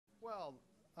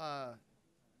Uh,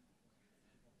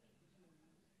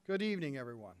 Good evening,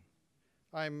 everyone.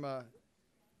 I'm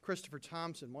Christopher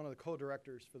Thompson, one of the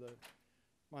co-directors for the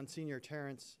Monsignor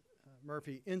Terence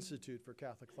Murphy Institute for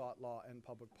Catholic Thought, Law, and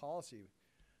Public Policy,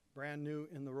 brand new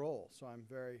in the role. So I'm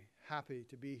very happy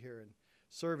to be here and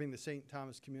serving the St.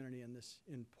 Thomas community in this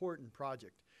important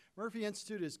project. Murphy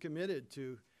Institute is committed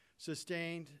to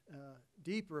sustained,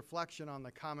 deep reflection on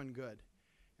the common good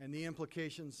and the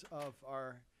implications of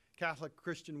our Catholic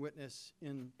Christian witness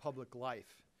in public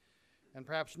life. And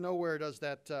perhaps nowhere does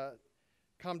that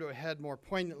come to a head more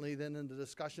poignantly than in the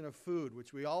discussion of food,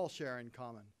 which we all share in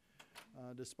common,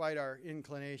 despite our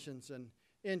inclinations and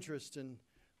interests and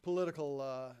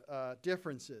political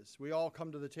differences. We all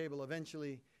come to the table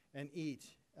eventually and eat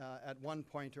at one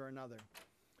point or another.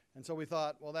 And so we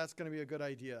thought, well, that's going to be a good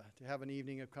idea to have an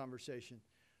evening of conversation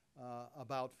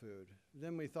about food.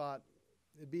 Then we thought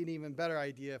it'd be an even better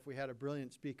idea if we had a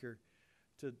brilliant speaker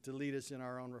to lead us in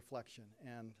our own reflection.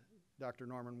 And Dr.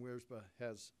 Norman Wirzba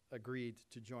has agreed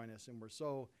to join us, and we're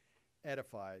so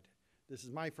edified. This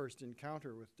is my first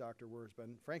encounter with Dr. Wirzba,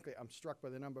 and frankly, I'm struck by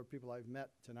the number of people I've met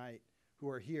tonight who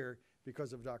are here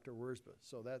because of Dr. Wirzba.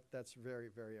 So that's very,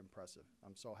 very impressive.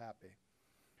 I'm so happy.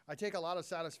 I take a lot of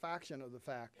satisfaction of the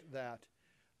fact that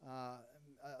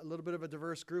a little bit of a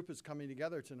diverse group is coming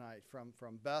together tonight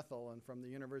from Bethel and from the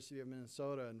University of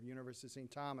Minnesota and the University of St.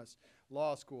 Thomas,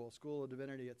 Law School, School of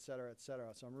Divinity, et cetera, et cetera.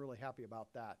 So I'm really happy about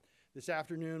that. This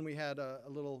afternoon we had a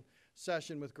little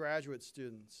session with graduate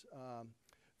students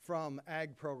from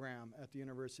Ag program at the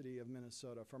University of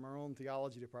Minnesota, from our own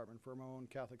theology department, from our own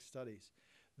Catholic studies.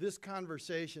 This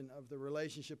conversation of the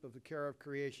relationship of the care of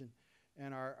creation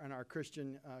and our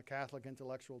Christian Catholic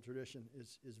intellectual tradition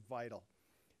is vital.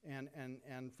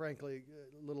 And frankly,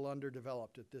 a little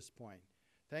underdeveloped at this point.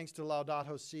 Thanks to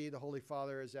Laudato Si, the Holy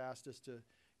Father has asked us to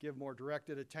give more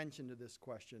directed attention to this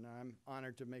question. I'm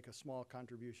honored to make a small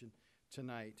contribution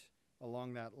tonight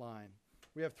along that line.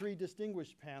 We have three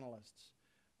distinguished panelists.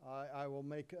 I will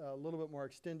make a little bit more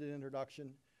extended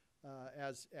introduction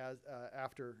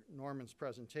after Norman's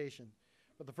presentation.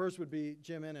 But the first would be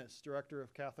Jim Innes, Director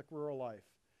of Catholic Rural Life,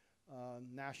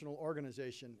 national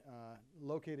organization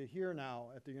located here now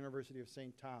at the University of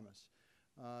St. Thomas.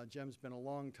 Jim's been a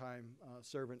long-time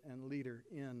servant and leader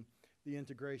in the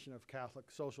integration of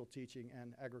Catholic social teaching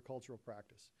and agricultural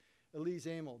practice. Elise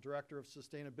Amel, Director of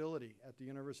Sustainability at the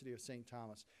University of St.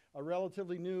 Thomas, a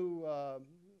relatively new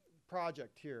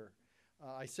project here.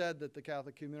 I said that the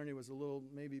Catholic community was a little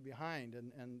maybe behind,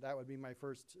 and that would be my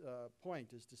first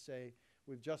point, is to say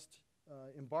we've just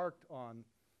embarked on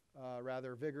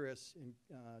rather vigorous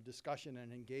discussion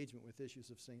and engagement with issues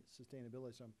of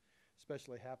sustainability, so I'm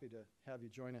especially happy to have you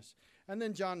join us. And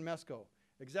then John Mesko,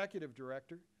 Executive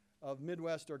Director of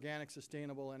Midwest Organic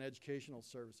Sustainable and Educational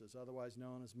Services, otherwise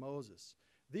known as MOSES,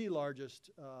 the largest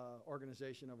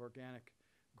organization of organic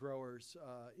growers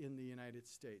in the United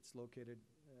States, located,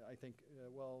 I think, I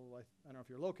don't know if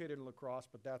you're located in La Crosse,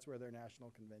 but that's where their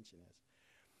national convention is.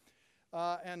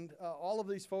 And all of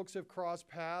these folks have crossed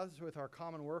paths with our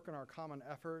common work and our common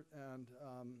effort, and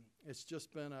it's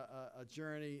just been a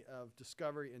journey of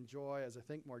discovery and joy as I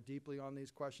think more deeply on these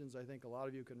questions. I think a lot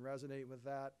of you can resonate with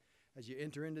that as you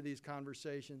enter into these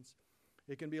conversations.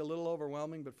 It can be a little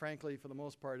overwhelming, but frankly, for the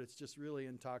most part, it's just really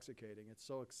intoxicating. It's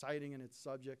so exciting in its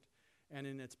subject and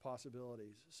in its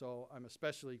possibilities. So I'm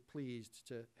especially pleased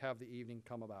to have the evening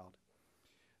come about.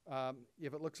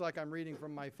 If it looks like I'm reading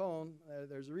from my phone,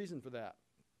 there's a reason for that,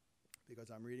 because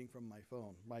I'm reading from my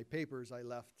phone. My papers I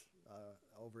left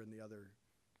over in the other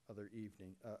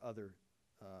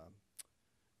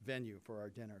venue for our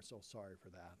dinner, so sorry for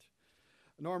that.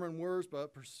 Norman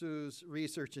Wirzba pursues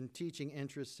research and teaching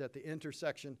interests at the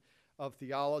intersection of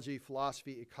theology,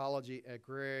 philosophy, ecology,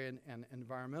 agrarian, and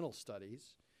environmental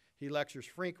studies. He lectures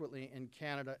frequently in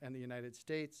Canada and the United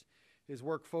States. His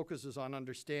work focuses on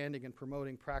understanding and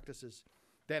promoting practices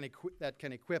that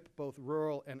can equip both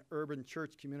rural and urban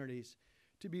church communities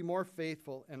to be more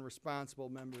faithful and responsible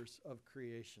members of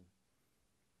creation.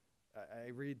 I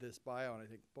read this bio and I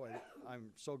think, boy,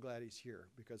 I'm so glad he's here,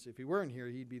 because if he weren't here,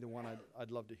 he'd be the one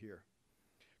I'd love to hear.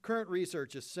 Current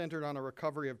research is centered on a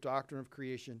recovery of doctrine of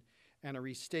creation and a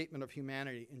restatement of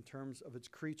humanity in terms of its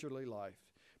creaturely life.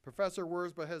 Professor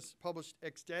Wirzba has published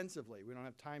extensively. We don't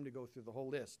have time to go through the whole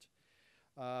list.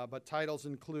 But titles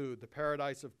include The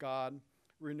Paradise of God,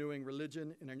 Renewing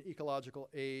Religion in an Ecological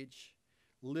Age,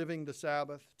 Living the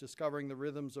Sabbath, Discovering the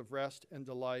Rhythms of Rest and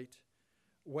Delight,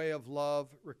 Way of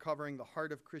Love, Recovering the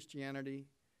Heart of Christianity,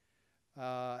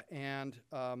 and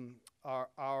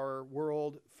Our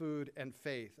World, Food, and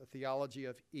Faith, A Theology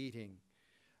of Eating.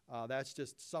 That's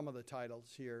just some of the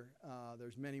titles here.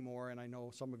 There's many more, and I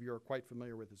know some of you are quite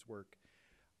familiar with his work.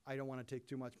 I don't want to take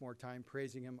too much more time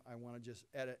praising him. I want to just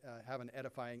have an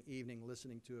edifying evening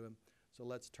listening to him. So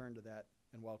let's turn to that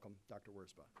and welcome Dr.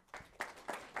 Wirzba.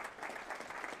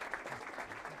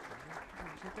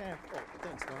 Oh,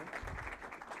 thanks, Norm.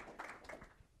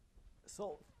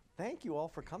 So, thank you all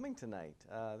for coming tonight.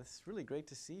 This is really great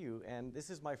to see you, and this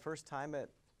is my first time at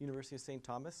University of St.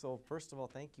 Thomas, so first of all,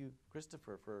 thank you,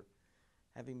 Christopher, for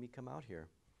having me come out here.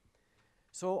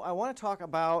 So, I want to talk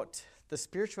about the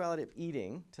spirituality of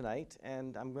eating tonight,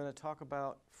 and I'm going to talk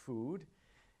about food.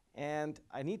 And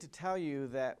I need to tell you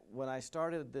that when I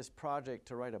started this project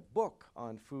to write a book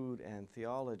on food and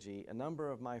theology, a number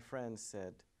of my friends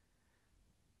said,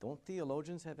 "Don't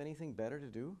theologians have anything better to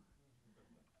do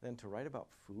than to write about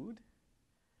food?"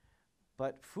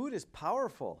 But food is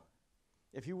powerful.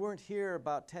 If you weren't here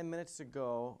about 10 minutes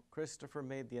ago, Christopher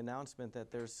made the announcement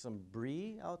that there's some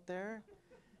brie out there,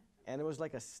 and it was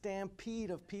like a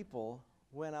stampede of people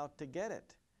went out to get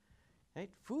it.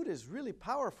 Right? Food is really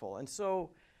powerful. And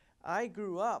so I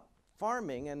grew up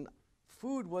farming, and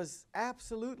food was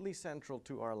absolutely central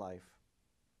to our life.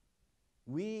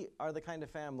 We are the kind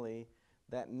of family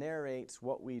that narrates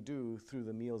what we do through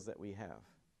the meals that we have.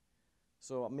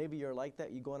 So maybe you're like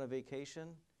that. You go on a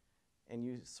vacation, and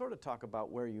you sort of talk about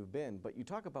where you've been, but you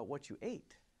talk about what you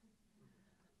ate.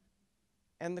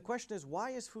 And the question is,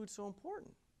 why is food so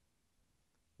important?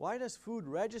 Why does food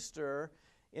register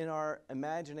in our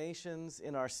imaginations,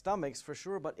 in our stomachs for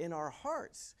sure, but in our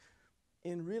hearts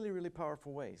in really, really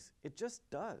powerful ways? It just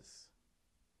does.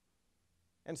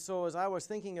 And so as I was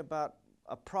thinking about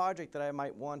a project that I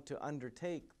might want to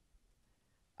undertake,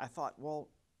 I thought, well,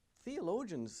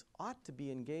 theologians ought to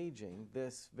be engaging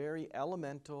this very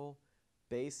elemental,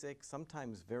 basic,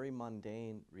 sometimes very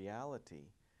mundane reality.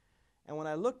 And when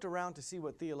I looked around to see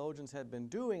what theologians had been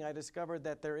doing, I discovered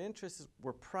that their interests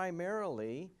were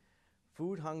primarily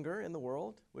food hunger in the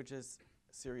world, which is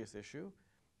a serious issue,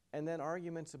 and then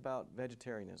arguments about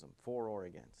vegetarianism, for or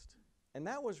against. And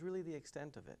that was really the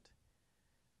extent of it.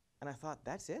 And I thought,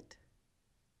 that's it?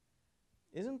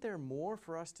 Isn't there more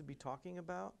for us to be talking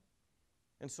about?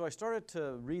 And so I started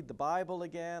to read the Bible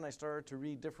again. I started to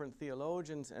read different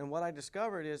theologians. And what I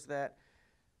discovered is that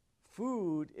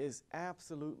food is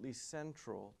absolutely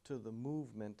central to the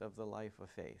movement of the life of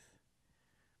faith.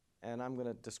 And I'm going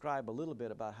to describe a little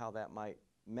bit about how that might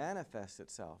manifest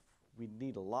itself. We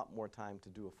need a lot more time to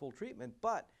do a full treatment.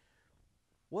 But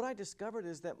what I discovered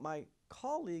is that my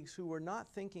colleagues who were not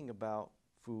thinking about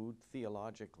food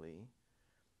theologically,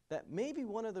 that maybe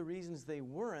one of the reasons they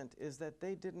weren't is that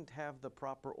they didn't have the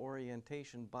proper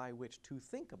orientation by which to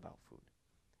think about food.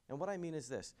 And what I mean is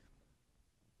this.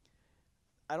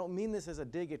 I don't mean this as a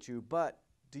dig at you, but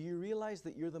do you realize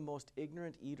that you're the most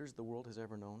ignorant eaters the world has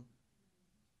ever known?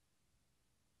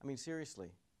 I mean,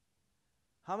 seriously.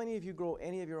 How many of you grow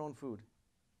any of your own food?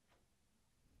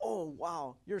 Oh,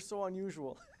 wow, you're so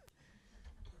unusual.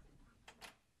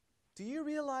 Do you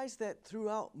realize that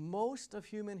throughout most of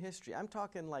human history, I'm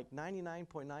talking like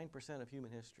 99.9% of human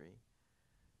history,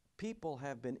 people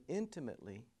have been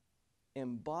intimately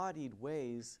embodied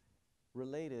ways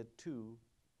related to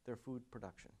their food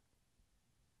production?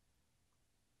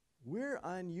 We're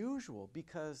unusual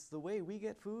because the way we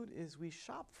get food is we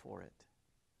shop for it.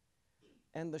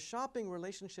 And the shopping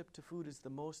relationship to food is the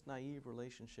most naive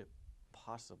relationship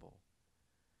possible.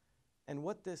 And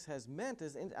what this has meant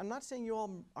is, and I'm not saying you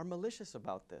all are malicious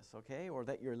about this, okay, or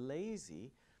that you're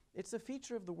lazy. It's a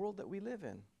feature of the world that we live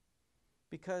in.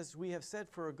 Because we have said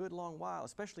for a good long while,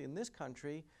 especially in this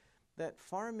country, that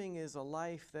farming is a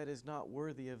life that is not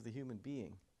worthy of the human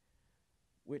being,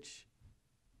 which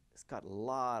has got a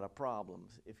lot of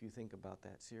problems if you think about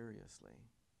that seriously.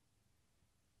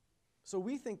 So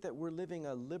we think that we're living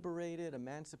a liberated,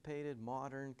 emancipated,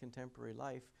 modern, contemporary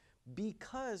life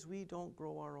because we don't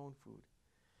grow our own food.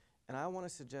 And I want to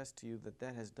suggest to you that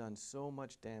that has done so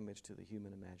much damage to the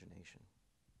human imagination.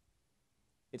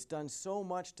 It's done so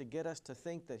much to get us to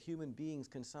think that human beings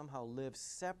can somehow live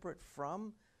separate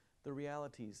from the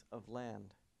realities of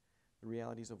land, the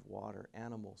realities of water,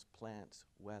 animals, plants,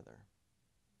 weather.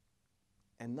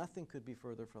 And nothing could be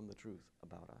further from the truth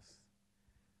about us.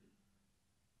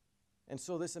 And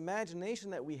so this imagination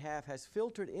that we have has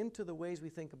filtered into the ways we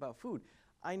think about food.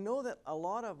 I know that a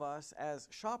lot of us as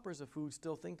shoppers of food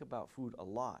still think about food a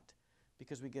lot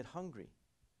because we get hungry,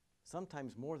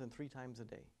 sometimes more than 3 times a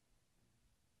day.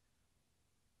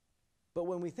 But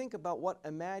when we think about what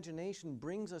imagination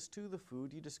brings us to the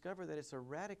food, you discover that it's a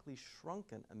radically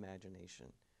shrunken imagination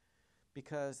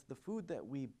because the food that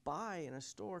we buy in a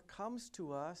store comes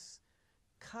to us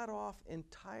cut off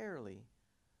entirely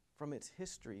from its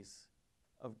histories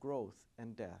of growth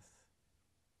and death,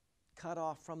 cut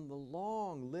off from the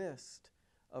long list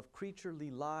of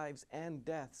creaturely lives and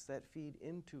deaths that feed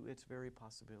into its very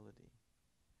possibility.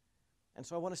 And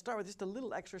so I want to start with just a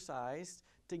little exercise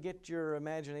to get your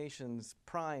imaginations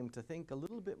primed to think a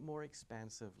little bit more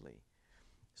expansively.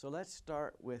 So let's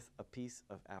start with a piece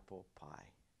of apple pie.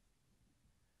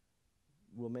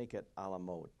 We'll make it a la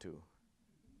mode too.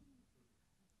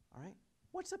 All right?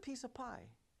 What's a piece of pie?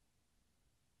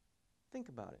 Think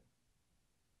about it.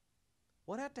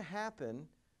 What had to happen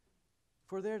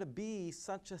for there to be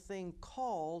such a thing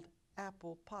called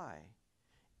apple pie?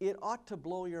 It ought to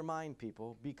blow your mind,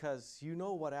 people, because you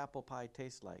know what apple pie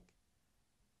tastes like.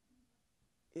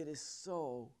 It is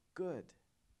so good.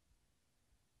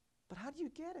 But how do you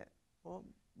get it? Well,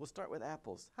 we'll start with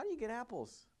apples. How do you get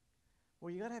apples? Well,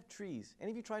 you got to have trees.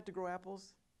 Any of you tried to grow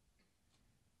apples?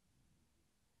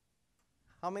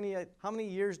 How many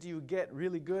years do you get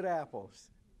really good apples?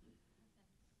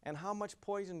 And how much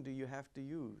poison do you have to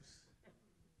use?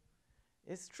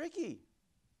 It's tricky.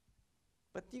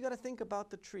 But you got to think about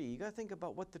the tree. You got to think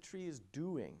about what the tree is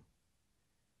doing.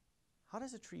 How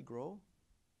does a tree grow?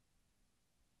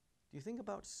 Do you think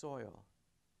about soil?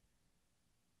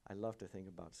 I love to think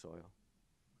about soil.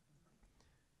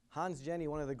 Hans Jenny,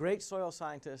 one of the great soil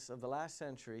scientists of the last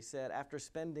century, said, after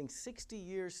spending 60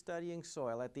 years studying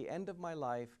soil, at the end of my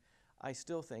life, I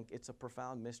still think it's a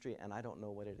profound mystery and I don't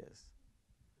know what it is.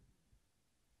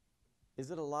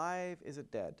 Is it alive? Is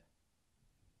it dead?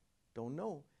 Don't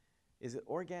know. Is it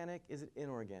organic? Is it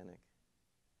inorganic?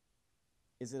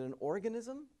 Is it an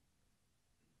organism?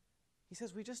 He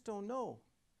says we just don't know.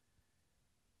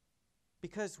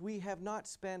 Because we have not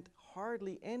spent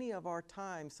hardly any of our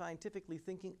time scientifically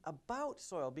thinking about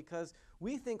soil, because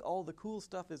we think all the cool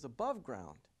stuff is above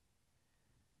ground,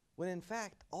 when in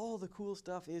fact all the cool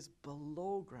stuff is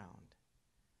below ground.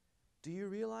 Do you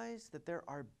realize that there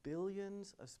are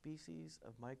billions of species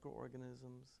of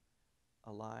microorganisms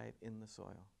alive in the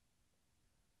soil?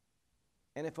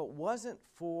 And if it wasn't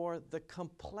for the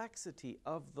complexity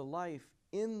of the life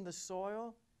in the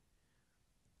soil,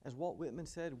 as Walt Whitman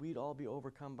said, we'd all be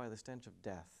overcome by the stench of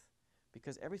death,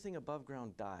 because everything above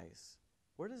ground dies.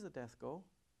 Where does the death go?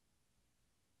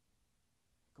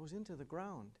 It goes into the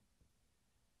ground.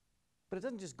 But it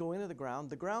doesn't just go into the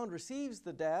ground. The ground receives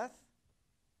the death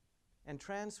and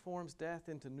transforms death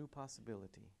into new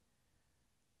possibility,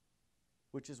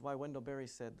 which is why Wendell Berry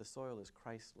said the soil is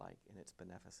Christ-like in its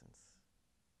beneficence.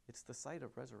 It's the site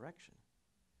of resurrection.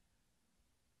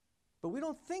 But we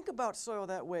don't think about soil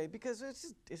that way because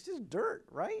it's just dirt,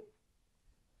 right?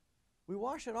 We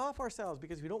wash it off ourselves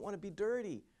because we don't want to be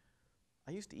dirty.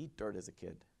 I used to eat dirt as a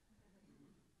kid.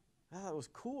 I thought it was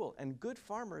cool. And good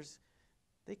farmers,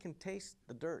 they can taste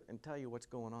the dirt and tell you what's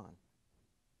going on.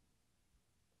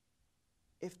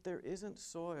 If there isn't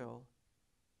soil,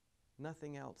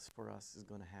 nothing else for us is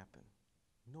going to happen.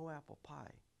 No apple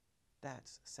pie.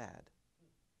 That's sad.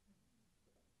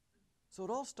 So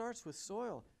it all starts with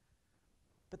soil.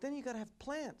 But then you got to have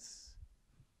plants.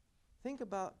 Think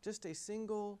about just a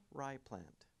single rye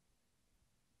plant.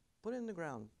 Put it in the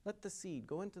ground. Let the seed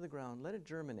go into the ground. Let it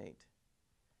germinate.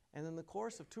 And in the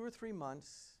course of 2 or 3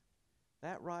 months,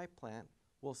 that rye plant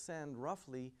will send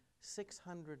roughly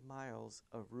 600 miles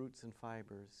of roots and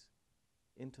fibers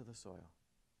into the soil.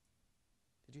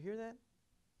 Did you hear that?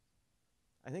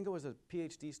 I think it was a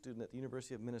PhD student at the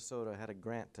University of Minnesota had a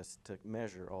grant to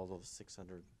measure all those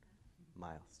 600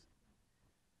 miles.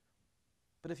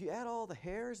 But if you add all the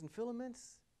hairs and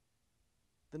filaments,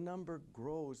 the number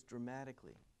grows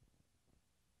dramatically.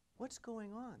 What's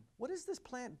going on? What is this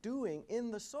plant doing in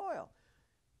the soil?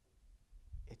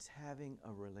 It's having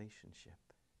a relationship.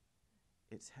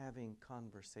 It's having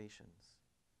conversations.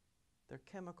 They're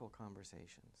chemical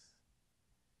conversations.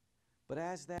 But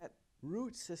as that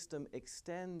root system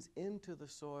extends into the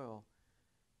soil,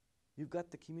 you've got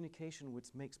the communication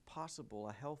which makes possible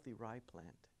a healthy rye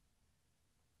plant.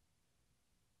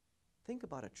 Think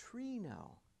about a tree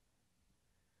now.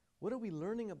 What are we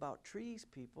learning about trees,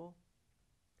 people?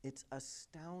 It's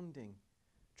astounding.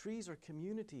 Trees are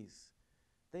communities.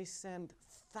 They send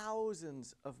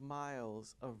thousands of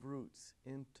miles of roots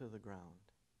into the ground.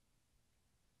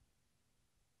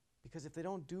 Because if they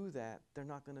don't do that, they're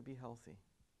not going to be healthy.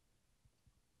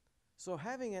 So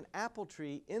having an apple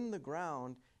tree in the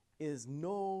ground is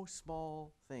no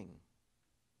small thing.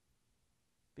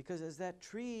 Because as that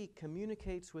tree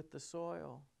communicates with the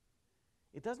soil,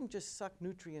 it doesn't just suck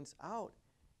nutrients out,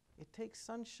 it takes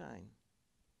sunshine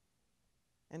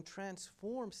and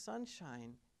transforms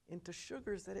sunshine into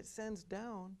sugars that it sends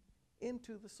down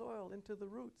into the soil, into the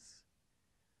roots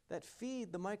that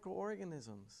feed the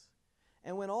microorganisms.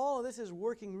 And when all of this is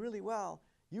working really well,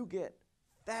 you get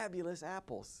fabulous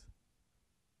apples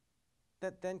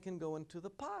that then can go into the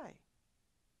pie.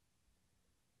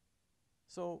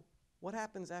 So what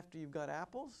happens after you've got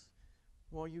apples?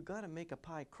 Well, you've got to make a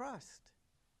pie crust.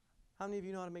 How many of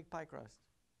you know how to make pie crust?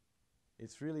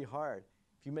 It's really hard.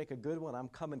 If you make a good one, I'm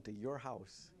coming to your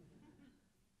house.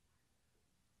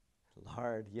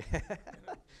 Lard, yeah.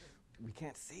 We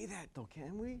can't say that though,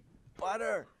 can we?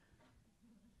 Butter.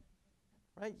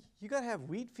 Right? You got to have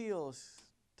wheat fields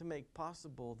to make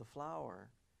possible the flour.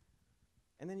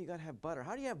 And then you got to have butter.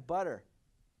 How do you have butter?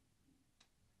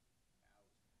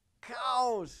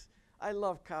 Cows. I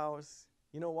love cows.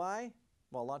 You know why?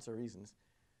 Well, lots of reasons.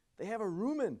 They have a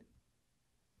rumen.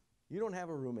 You don't have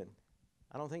a rumen.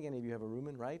 I don't think any of you have a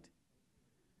rumen, right?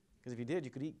 Because if you did,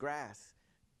 you could eat grass.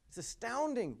 It's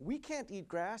astounding. We can't eat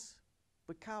grass,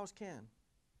 but cows can.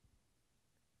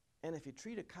 And if you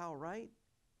treat a cow right,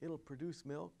 it'll produce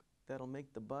milk that'll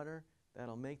make the butter,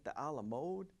 that'll make the a la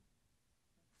mode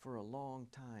for a long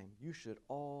time. You should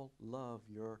all love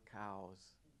your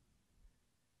cows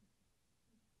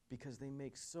because they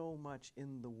make so much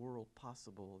in the world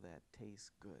possible that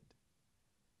tastes good.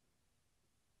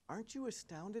 Aren't you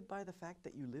astounded by the fact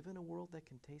that you live in a world that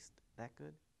can taste that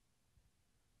good?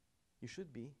 You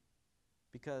should be,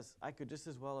 because I could just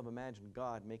as well have imagined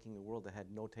God making a world that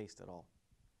had no taste at all,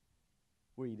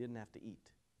 where you didn't have to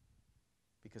eat.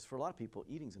 Because for a lot of people,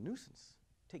 eating's a nuisance.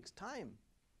 It takes time.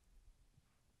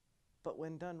 But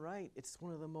when done right, it's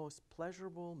one of the most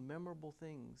pleasurable, memorable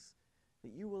things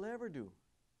that you will ever do.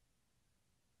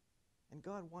 And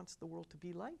God wants the world to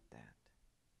be like that.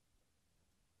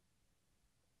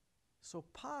 So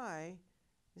pie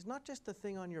is not just a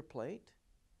thing on your plate.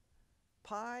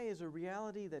 Pie is a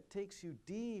reality that takes you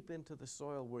deep into the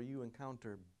soil where you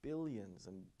encounter billions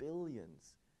and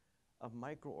billions of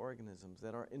microorganisms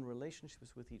that are in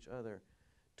relationships with each other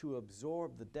to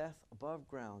absorb the death above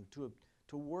ground, to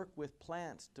work with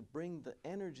plants to bring the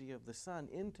energy of the sun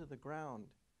into the ground,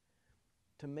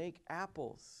 to make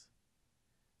apples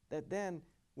that then,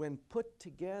 when put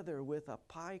together with a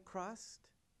pie crust,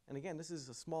 and again, this is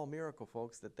a small miracle,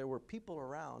 folks, that there were people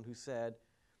around who said,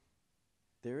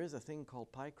 there is a thing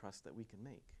called pie crust that we can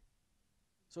make.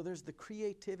 So there's the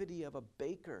creativity of a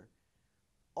baker.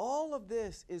 All of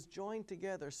this is joined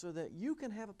together so that you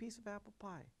can have a piece of apple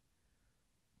pie.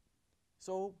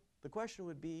 So the question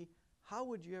would be, how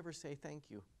would you ever say thank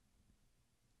you?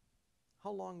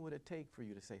 How long would it take for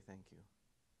you to say thank you?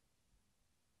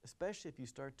 Especially if you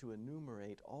start to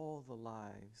enumerate all the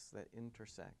lives that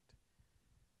intersect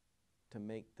to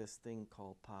make this thing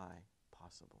called pie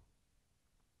possible.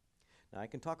 Now, I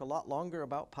can talk a lot longer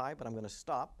about pie, but I'm going to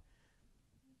stop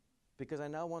because I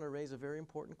now want to raise a very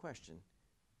important question.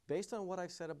 Based on what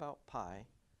I've said about pie,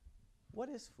 what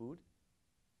is food?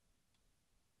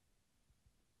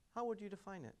 How would you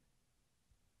define it?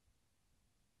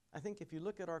 I think if you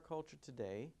look at our culture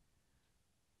today,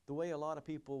 the way a lot of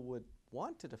people would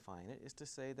want to define it is to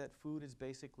say that food is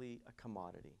basically a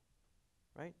commodity,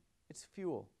 right? It's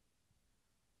fuel.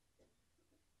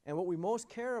 And what we most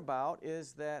care about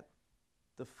is that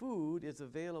the food is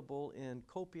available in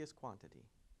copious quantity,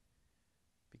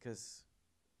 because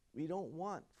we don't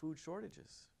want food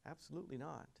shortages. Absolutely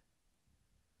not.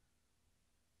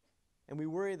 And we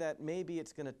worry that maybe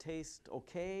it's going to taste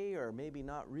okay or maybe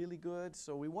not really good,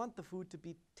 so we want the food to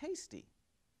be tasty.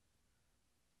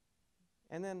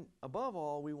 And then, above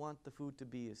all, we want the food to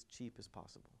be as cheap as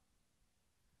possible,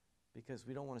 because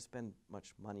we don't want to spend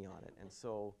much money on it. And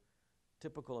so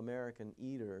typical American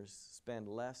eaters spend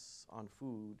less on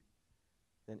food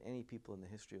than any people in the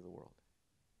history of the world.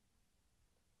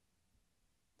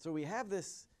 So we have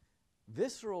this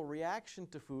visceral reaction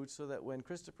to food, so that when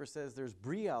Christopher says there's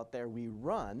brie out there, we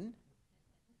run.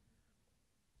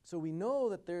 So we know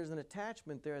that there's an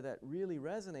attachment there that really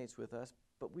resonates with us,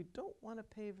 but we don't want to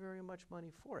pay very much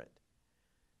money for it.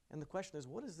 And the question is,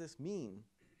 what does this mean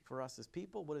for us as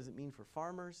people? What does it mean for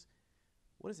farmers?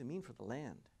 What does it mean for the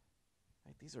land?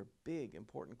 Right? These are big,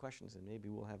 important questions, and maybe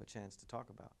we'll have a chance to talk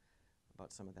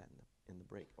about some of that in the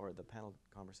break or the panel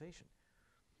conversation.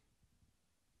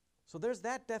 So there's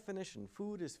that definition.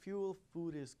 Food is fuel,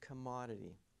 food is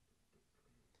commodity.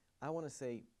 I want to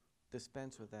say,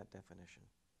 dispense with that definition.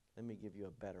 Let me give you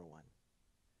a better one.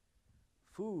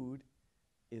 Food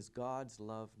is God's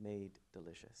love made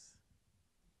delicious.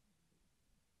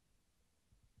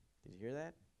 Did you hear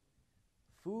that?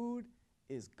 Food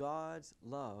is God's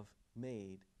love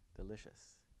made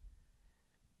delicious.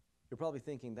 You're probably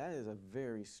thinking that is a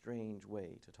very strange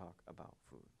way to talk about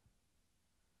food.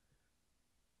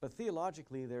 But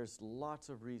theologically, there's lots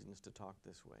of reasons to talk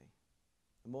this way.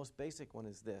 The most basic one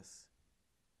is this.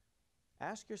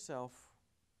 Ask yourself,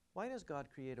 why does God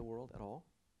create a world at all?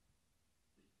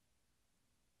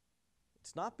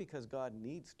 It's not because God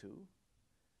needs to.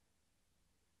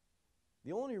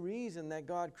 The only reason that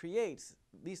God creates,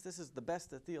 at least this is the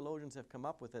best that theologians have come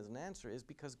up with as an answer, is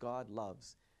because God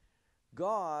loves.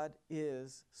 God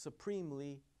is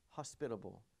supremely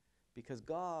hospitable because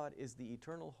God is the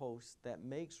eternal host that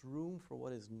makes room for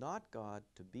what is not God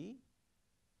to be.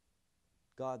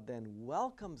 God then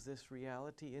welcomes this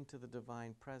reality into the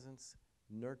divine presence,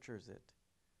 nurtures it,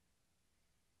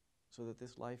 so that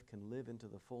this life can live into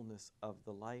the fullness of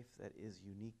the life that is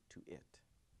unique to it.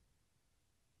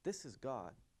 This is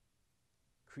God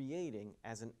creating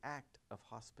as an act of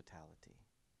hospitality.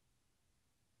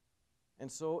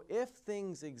 And so if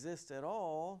things exist at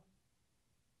all,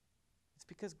 it's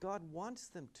because God wants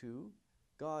them to,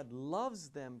 God loves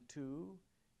them to,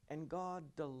 and God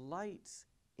delights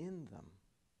in them.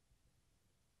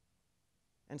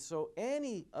 And so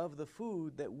any of the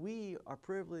food that we are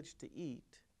privileged to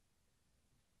eat,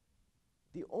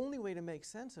 the only way to make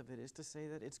sense of it is to say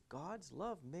that it's God's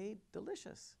love made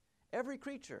delicious. Every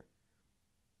creature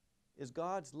is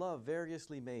God's love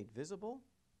variously made visible,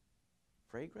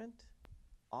 fragrant,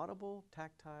 audible,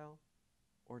 tactile,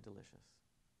 or delicious.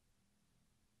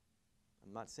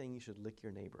 I'm not saying you should lick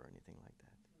your neighbor or anything like that.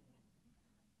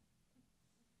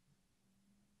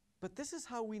 But this is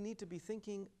how we need to be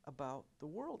thinking about the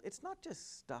world. It's not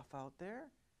just stuff out there.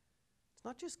 It's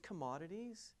not just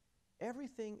commodities.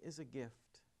 Everything is a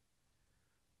gift.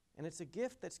 And it's a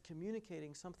gift that's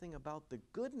communicating something about the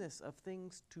goodness of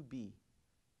things to be,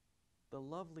 the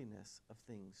loveliness of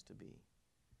things to be.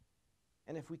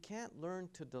 And if we can't learn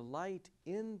to delight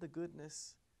in the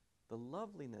goodness, the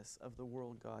loveliness of the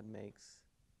world God makes,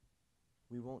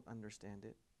 we won't understand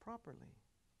it properly.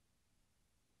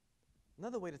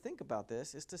 Another way to think about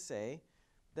this is to say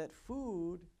that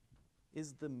food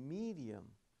is the medium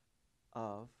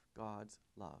of God's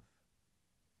love.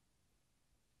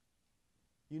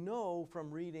 You know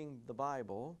from reading the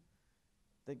Bible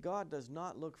that God does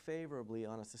not look favorably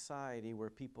on a society where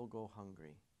people go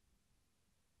hungry.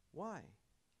 Why?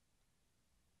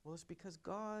 Well, it's because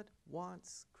God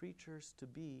wants creatures to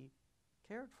be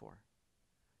cared for.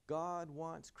 God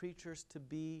wants creatures to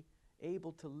be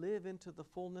able to live into the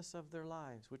fullness of their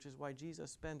lives, which is why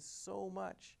Jesus spends so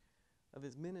much of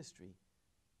his ministry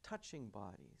touching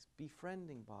bodies,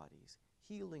 befriending bodies,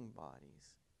 healing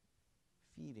bodies,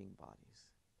 feeding bodies.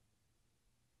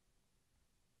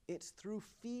 It's through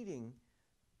feeding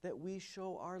that we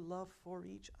show our love for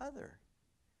each other.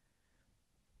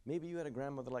 Maybe you had a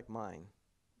grandmother like mine.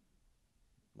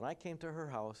 When I came to her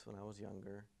house when I was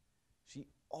younger, she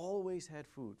always had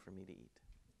food for me to eat.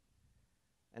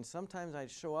 And sometimes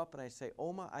I'd show up and I'd say,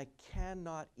 Oma, I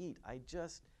cannot eat. I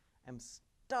just am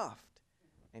stuffed.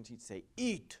 And she'd say,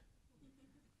 eat.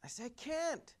 I said, I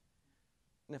can't.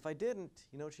 And if I didn't,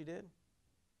 you know what she did?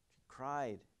 She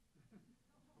cried.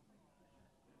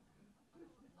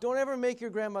 Don't ever make your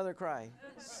grandmother cry.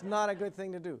 It's not a good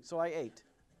thing to do. So I ate.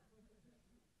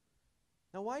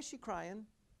 Now, why is she crying?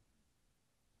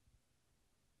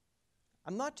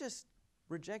 I'm not just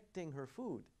rejecting her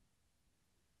food.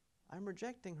 I'm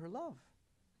rejecting her love.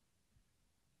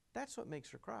 That's what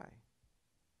makes her cry.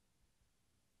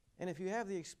 And if you have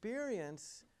the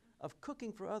experience of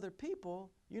cooking for other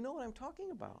people, you know what I'm talking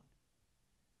about.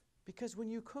 Because when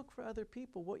you cook for other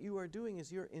people, what you are doing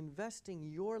is you're investing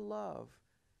your love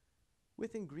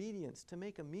with ingredients to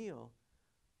make a meal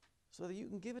so that you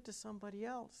can give it to somebody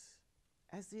else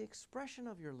as the expression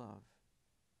of your love.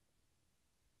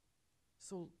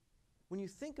 So when you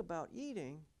think about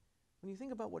eating, when you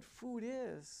think about what food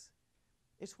is,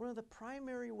 it's one of the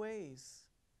primary ways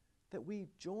that we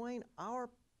join our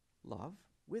love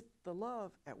with the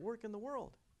love at work in the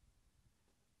world.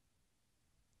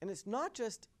 And it's not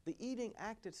just the eating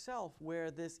act itself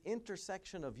where this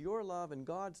intersection of your love and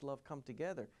God's love come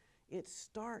together. It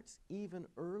starts even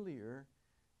earlier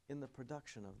in the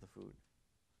production of the food,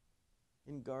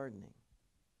 in gardening,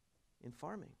 in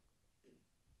farming.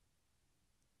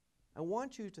 I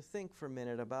want you to think for a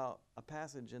minute about a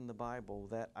passage in the Bible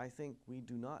that I think we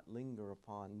do not linger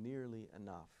upon nearly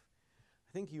enough.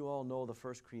 I think you all know the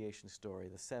first creation story,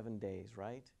 the 7 days,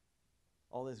 right?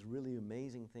 All this really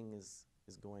amazing thing is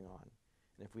going on.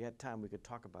 And if we had time, we could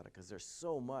talk about it because there's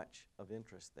so much of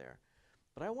interest there.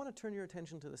 But I want to turn your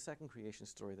attention to the second creation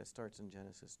story that starts in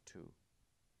Genesis 2.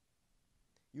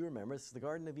 You remember, this is the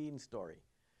Garden of Eden story.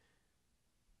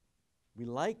 We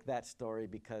like that story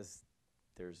because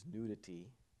there's nudity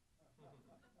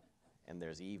and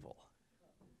there's evil.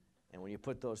 And when you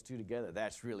put those two together,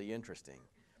 that's really interesting.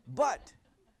 But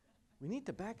we need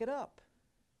to back it up.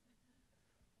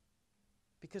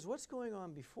 Because what's going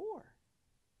on before?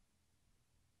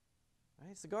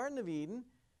 Right? It's the Garden of Eden.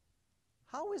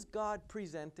 How is God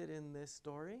presented in this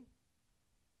story?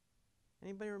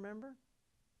 Anybody remember?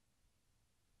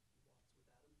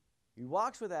 He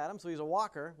walks with Adam, so he's a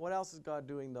walker. What else is God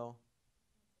doing, though?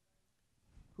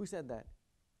 Who said that?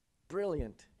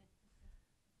 Brilliant.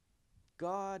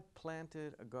 God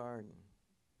planted a garden.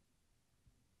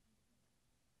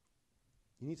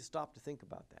 You need to stop to think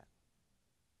about that.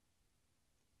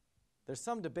 There's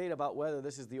some debate about whether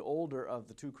this is the older of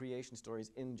the two creation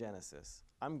stories in Genesis.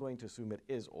 I'm going to assume it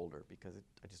is older because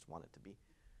I just want it to be.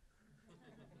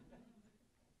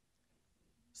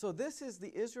 So this is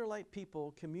the Israelite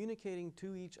people communicating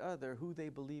to each other who they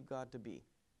believe God to be.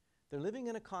 They're living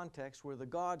in a context where the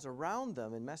gods around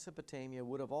them in Mesopotamia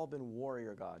would have all been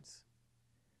warrior gods.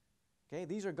 Okay?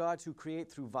 These are gods who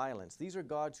create through violence. These are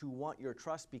gods who want your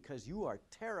trust because you are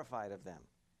terrified of them.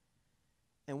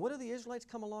 And what do the Israelites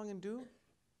come along and do?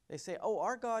 They say, oh,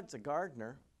 our God's a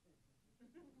gardener.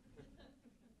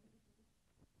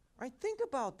 Right? Think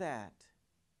about that.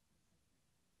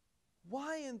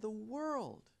 Why in the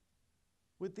world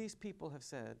would these people have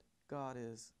said God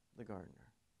is the gardener?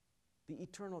 The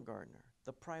eternal gardener,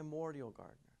 the primordial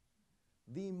gardener,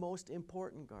 the most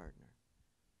important gardener.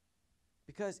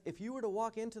 Because if you were to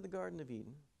walk into the Garden of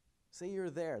Eden, say you're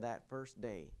there that first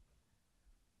day,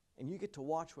 and you get to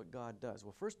watch what God does.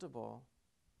 Well, first of all,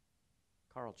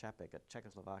 Karl Čapek, a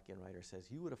Czechoslovakian writer,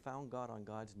 says you would have found God on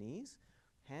God's knees,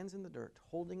 hands in the dirt,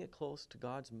 holding it close to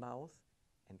God's mouth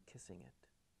and kissing it.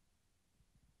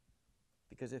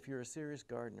 Because if you're a serious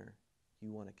gardener,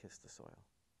 you want to kiss the soil.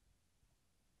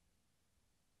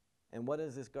 And what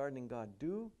does this gardening God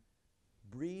do?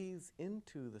 Breathes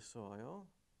into the soil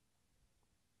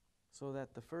so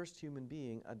that the first human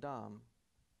being, Adam,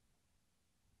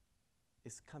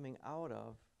 is coming out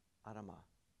of Adamah.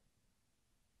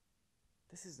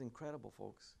 This is incredible,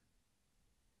 folks.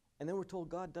 And then we're told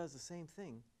God does the same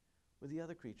thing with the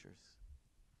other creatures.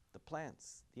 The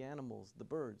plants, the animals, the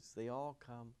birds, they all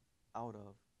come out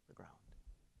of the ground.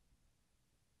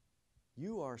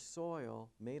 You are soil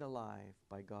made alive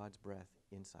by God's breath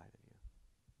inside of you,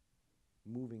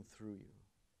 moving through you.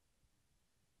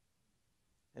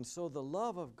 And so the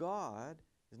love of God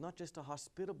is not just a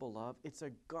hospitable love, it's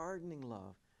a gardening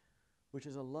love, which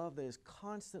is a love that is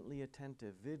constantly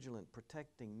attentive, vigilant,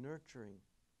 protecting, nurturing,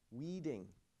 weeding.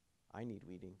 I need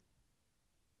weeding.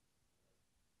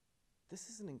 This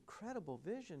is an incredible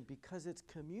vision because it's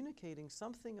communicating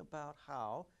something about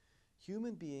how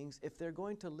human beings, if they're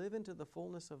going to live into the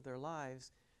fullness of their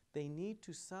lives, they need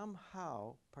to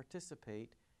somehow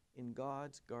participate in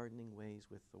God's gardening ways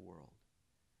with the world.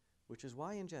 Which is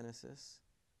why in Genesis,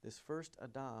 this first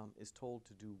Adam is told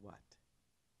to do what?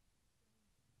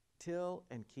 Till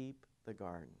and keep the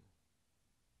garden.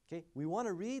 Okay, we want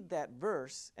to read that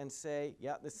verse and say,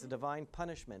 yeah, this is a divine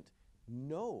punishment.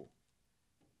 No.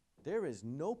 There is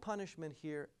no punishment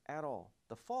here at all.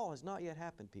 The fall has not yet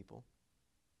happened, people.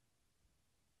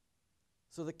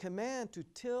 So the command to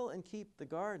till and keep the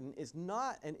garden is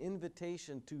not an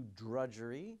invitation to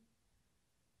drudgery.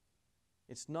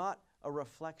 It's not a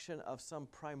reflection of some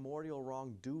primordial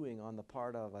wrongdoing on the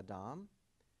part of Adam.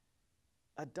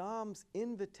 Adam's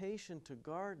invitation to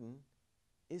garden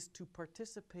is to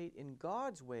participate in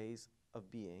God's ways of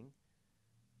being,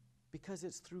 because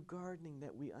it's through gardening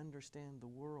that we understand the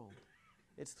world.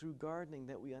 It's through gardening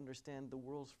that we understand the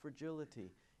world's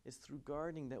fragility. It's through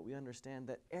gardening that we understand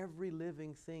that every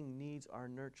living thing needs our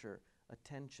nurture,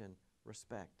 attention,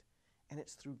 respect. And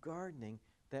it's through gardening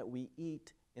that we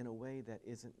eat in a way that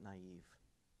isn't naive.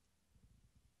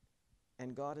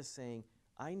 And God is saying,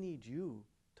 I need you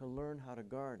to learn how to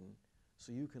garden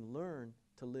so you can learn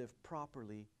to live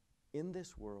properly in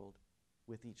this world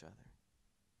with each other.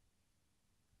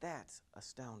 That's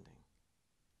astounding,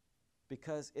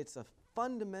 because it's a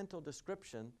fundamental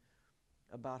description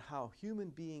about how human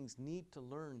beings need to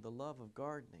learn the love of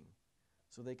gardening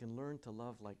so they can learn to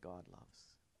love like God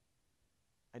loves.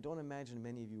 I don't imagine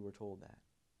many of you were told that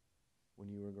when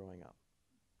you were growing up.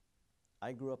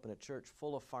 I grew up in a church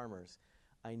full of farmers.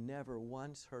 I never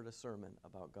once heard a sermon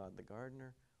about God the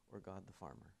gardener or God the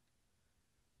farmer.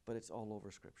 But it's all over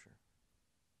Scripture.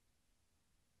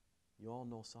 You all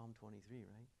know Psalm 23,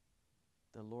 right?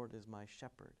 The Lord is my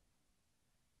shepherd.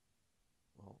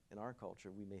 Well, in our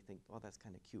culture, we may think, oh, that's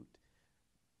kind of cute.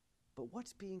 But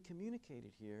what's being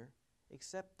communicated here,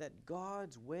 except that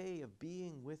God's way of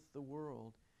being with the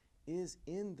world is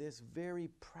in this very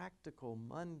practical,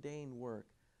 mundane work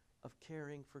of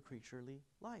caring for creaturely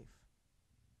life.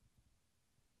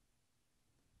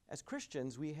 as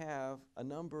Christians, we have a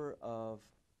number of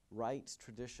rites,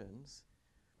 traditions.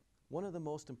 One of the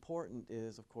most important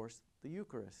is, of course, the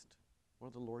Eucharist, or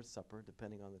the Lord's Supper,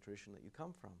 depending on the tradition that you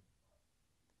come from.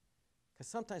 Because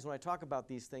sometimes when I talk about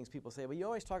these things, people say, well, you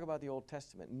always talk about the Old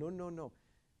Testament. No, no, no.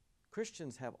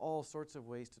 Christians have all sorts of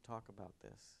ways to talk about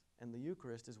this. And the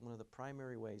Eucharist is one of the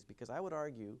primary ways, because I would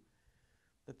argue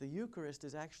that the Eucharist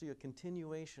is actually a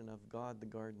continuation of God the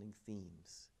Gardening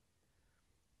themes.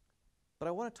 But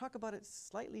I want to talk about it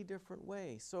slightly different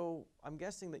way. So I'm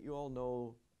guessing that you all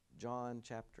know John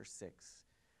chapter 6.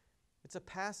 It's a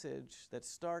passage that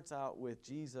starts out with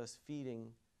Jesus feeding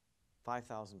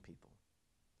 5,000 people.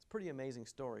 It's a pretty amazing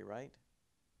story, right?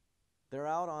 They're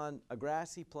out on a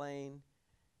grassy plain,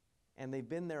 and they've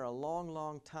been there a long,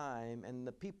 long time, and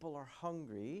the people are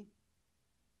hungry.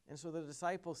 And so the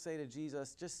disciples say to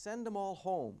Jesus, just send them all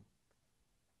home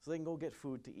so they can go get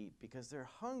food to eat, because they're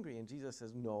hungry. And Jesus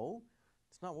says, no,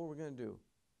 it's not what we're going to do.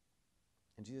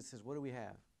 And Jesus says, what do we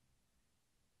have?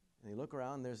 And they look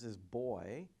around, there's this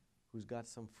boy who's got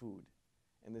some food.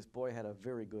 And this boy had a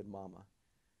very good mama,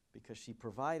 because she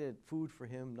provided food for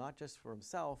him, not just for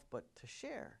himself, but to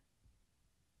share.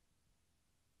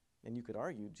 And you could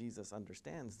argue Jesus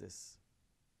understands this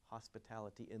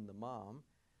hospitality in the mom,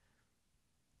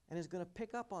 and is going to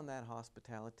pick up on that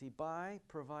hospitality by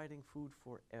providing food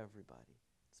for everybody.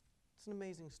 It's an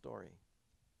amazing story.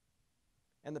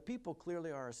 And the people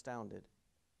clearly are astounded.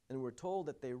 And we're told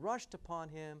that they rushed upon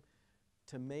him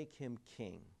to make him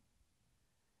king.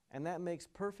 And that makes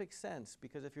perfect sense,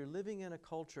 because if you're living in a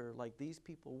culture like these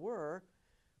people were,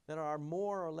 that are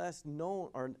more or less known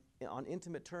or on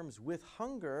intimate terms with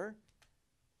hunger,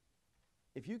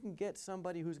 if you can get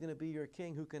somebody who's going to be your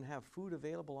king, who can have food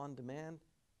available on demand,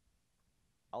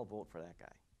 I'll vote for that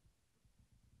guy.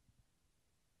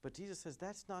 But Jesus says,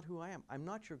 that's not who I am. I'm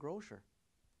not your grocer.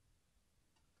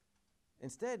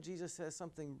 Instead, Jesus says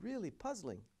something really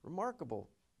puzzling, remarkable,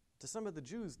 to some of the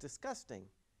Jews, disgusting,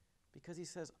 because he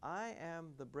says, I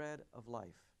am the bread of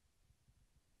life.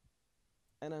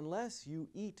 And unless you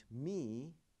eat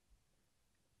me,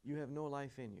 you have no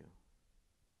life in you.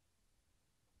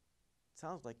 It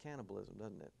sounds like cannibalism,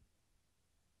 doesn't it?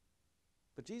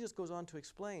 But Jesus goes on to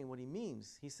explain what he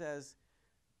means. He says,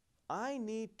 I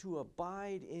need to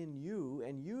abide in you,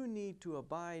 and you need to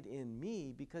abide in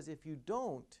me, because if you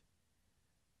don't,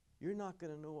 you're not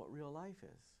going to know what real life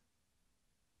is.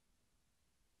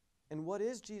 And what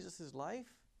is Jesus'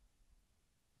 life?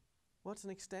 Well, it's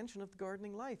an extension of the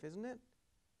gardening life, isn't it?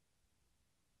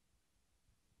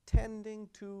 Tending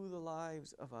to the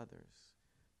lives of others,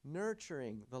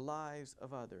 nurturing the lives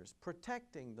of others,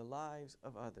 protecting the lives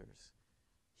of others,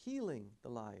 healing the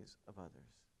lives of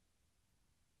others.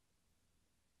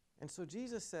 And so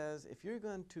Jesus says, if you're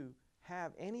going to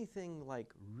have anything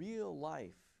like real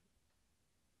life,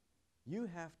 you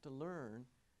have to learn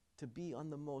to be on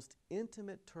the most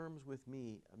intimate terms with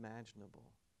me imaginable.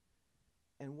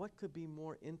 And what could be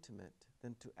more intimate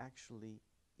than to actually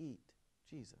eat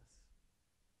Jesus?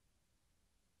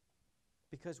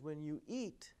 Because when you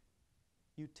eat,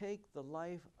 you take the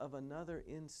life of another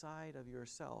inside of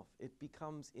yourself. It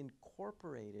becomes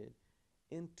incorporated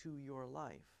into your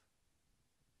life.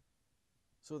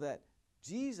 So that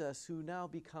Jesus, who now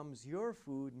becomes your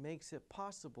food, makes it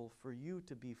possible for you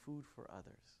to be food for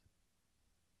others.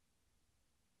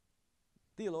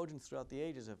 Theologians throughout the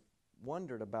ages have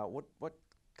wondered about what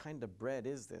kind of bread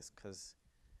is this? Because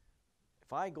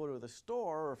if I go to the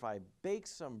store, or if I bake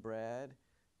some bread,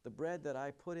 the bread that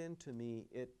I put into me,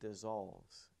 it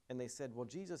dissolves. And they said, well,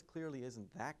 Jesus clearly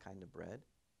isn't that kind of bread.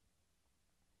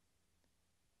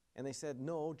 And they said,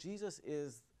 no, Jesus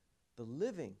is the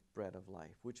living bread of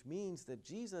life, which means that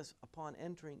Jesus, upon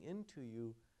entering into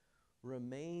you,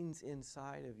 remains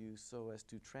inside of you so as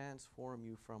to transform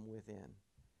you from within,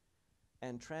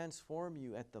 and transform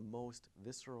you at the most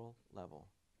visceral level,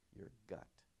 your gut.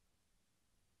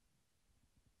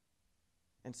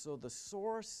 And so the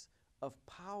source of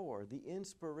power, the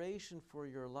inspiration for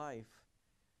your life,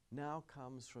 now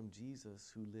comes from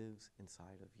Jesus, who lives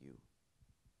inside of you.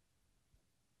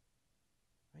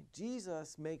 Right?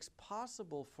 Jesus makes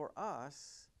possible for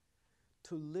us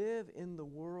to live in the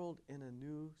world in a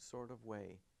new sort of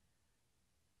way,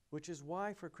 which is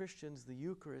why for Christians the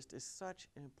Eucharist is such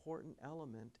an important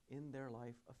element in their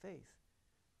life of faith.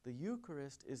 The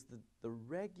Eucharist is the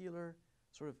regular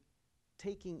sort of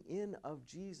taking in of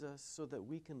Jesus so that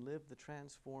we can live the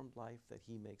transformed life that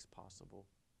he makes possible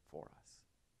for us.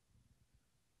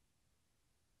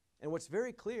 And what's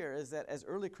very clear is that as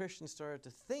early Christians started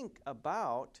to think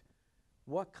about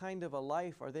what kind of a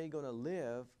life are they going to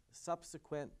live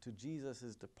subsequent to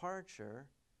Jesus' departure,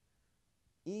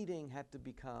 eating had to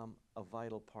become a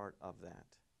vital part of that.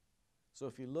 So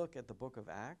if you look at the book of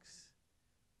Acts,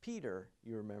 Peter,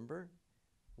 you remember,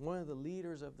 one of the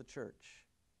leaders of the church,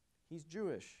 he's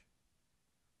Jewish.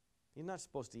 You're not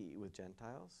supposed to eat with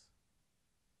Gentiles.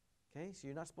 Okay, so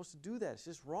you're not supposed to do that. It's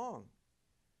just wrong.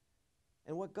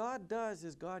 And what God does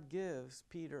is God gives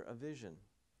Peter a vision.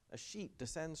 A sheep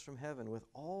descends from heaven with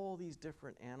all these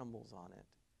different animals on it.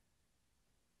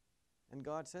 And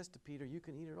God says to Peter, you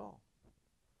can eat it all.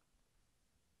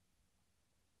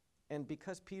 And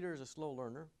because Peter is a slow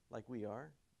learner, like we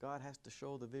are, God has to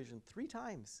show the vision 3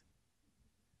 times.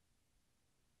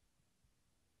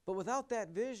 But without that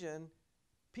vision,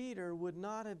 Peter would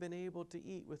not have been able to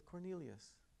eat with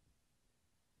Cornelius.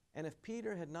 And if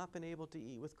Peter had not been able to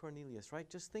eat with Cornelius, right,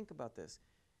 just think about this.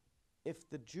 If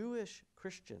the Jewish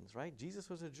Christians, right, Jesus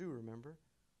was a Jew, remember?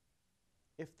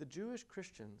 If the Jewish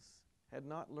Christians had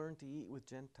not learned to eat with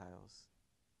Gentiles,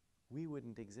 we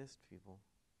wouldn't exist, people.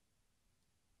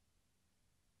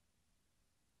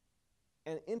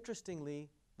 And interestingly,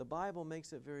 the Bible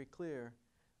makes it very clear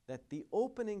that the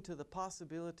opening to the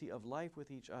possibility of life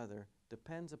with each other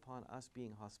depends upon us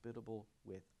being hospitable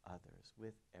with others,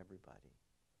 with everybody.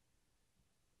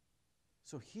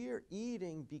 So here,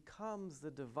 eating becomes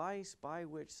the device by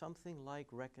which something like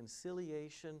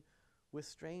reconciliation with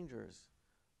strangers,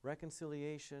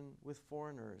 reconciliation with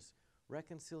foreigners,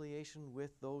 reconciliation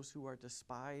with those who are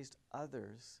despised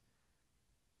others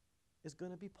is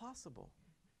going to be possible.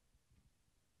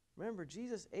 Remember,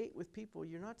 Jesus ate with people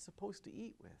you're not supposed to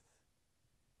eat with.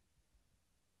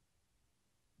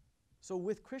 So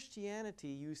with Christianity,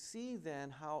 you see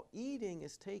then how eating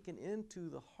is taken into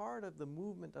the heart of the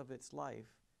movement of its life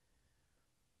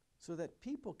so that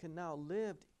people can now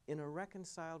live in a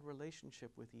reconciled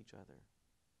relationship with each other,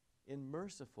 in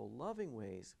merciful, loving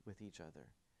ways with each other.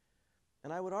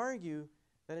 And I would argue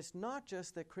that it's not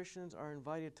just that Christians are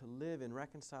invited to live in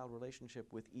reconciled relationship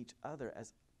with each other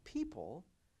as people,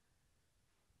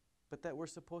 but that we're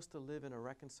supposed to live in a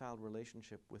reconciled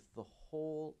relationship with the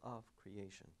whole of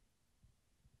creation.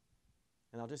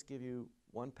 And I'll just give you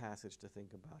one passage to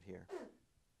think about here.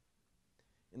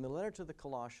 In the letter to the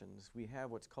Colossians, we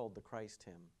have what's called the Christ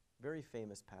hymn, very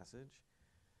famous passage.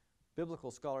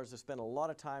 Biblical scholars have spent a lot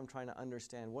of time trying to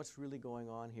understand what's really going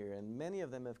on here, and many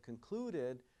of them have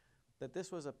concluded that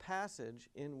this was a passage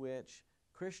in which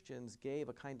Christians gave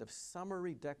a kind of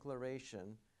summary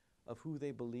declaration of who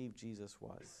they believed Jesus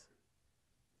was.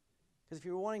 Because if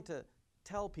you're wanting to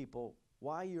tell people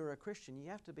why you're a Christian, you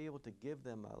have to be able to give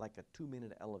them like a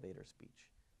 2-minute elevator speech.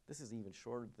 This is even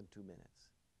shorter than 2 minutes.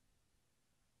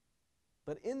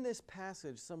 But in this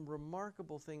passage, some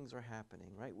remarkable things are happening,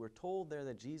 right? We're told there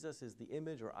that Jesus is the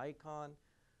image or icon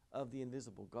of the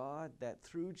invisible God, that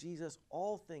through Jesus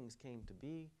all things came to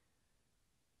be.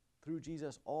 Through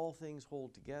Jesus all things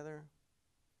hold together.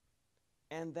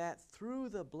 And that through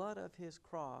the blood of his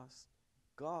cross,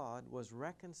 God was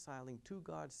reconciling to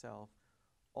God's self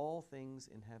all things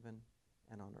in heaven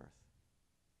and on earth.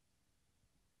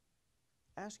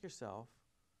 Ask yourself,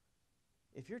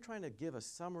 if you're trying to give a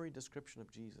summary description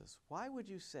of Jesus, why would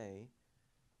you say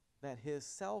that his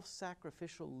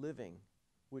self-sacrificial living,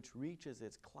 which reaches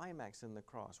its climax in the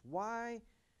cross, why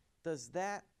does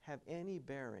that have any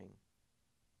bearing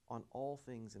on all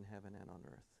things in heaven and on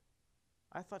earth?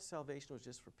 I thought salvation was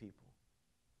just for people.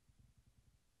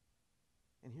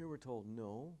 And here we're told,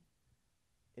 no,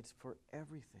 it's for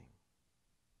everything.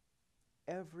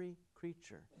 Every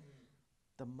creature.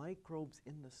 The microbes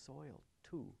in the soil,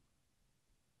 too.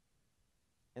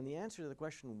 And the answer to the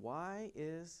question, why,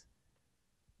 is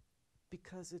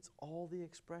because it's all the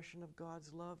expression of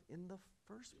God's love in the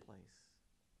first place.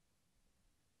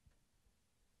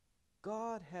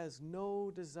 God has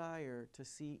no desire to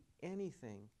see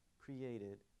anything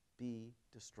created be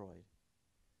destroyed.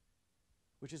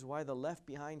 Which is why the Left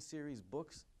Behind series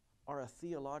books are a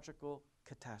theological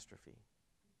catastrophe.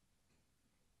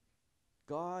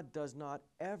 God does not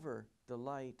ever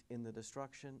delight in the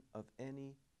destruction of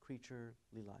any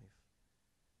creaturely life,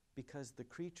 because the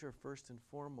creature, first and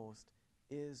foremost,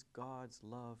 is God's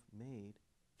love made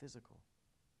physical.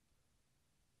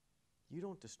 You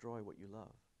don't destroy what you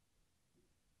love.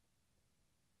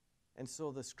 And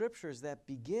so the scriptures that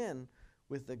begin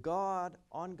with the God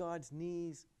on God's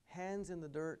knees, hands in the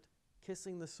dirt,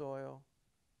 kissing the soil,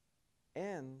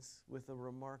 ends with a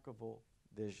remarkable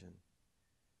vision.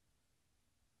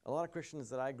 A lot of Christians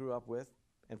that I grew up with,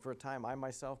 and for a time I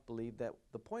myself believed that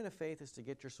the point of faith is to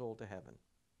get your soul to heaven.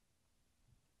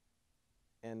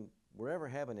 And wherever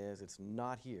heaven is, it's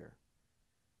not here.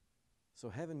 So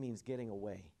heaven means getting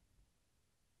away.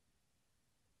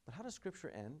 But how does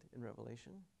Scripture end in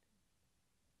Revelation?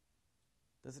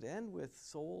 Does it end with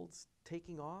souls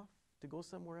taking off to go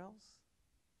somewhere else?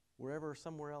 Wherever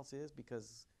somewhere else is,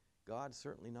 because God's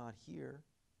certainly not here.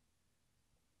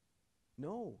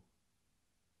 No.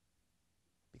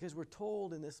 Because we're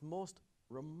told in this most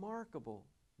remarkable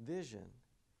vision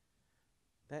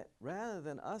that rather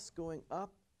than us going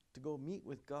up to go meet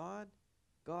with God,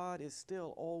 God is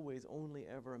still always only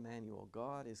ever Emmanuel.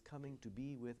 God is coming to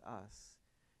be with us.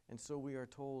 And so we are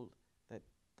told that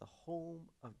the home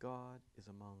of God is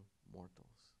among mortals.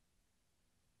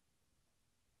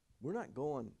 We're not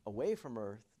going away from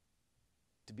earth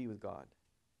to be with God.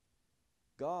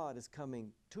 God is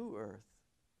coming to earth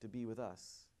to be with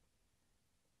us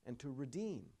and to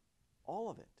redeem all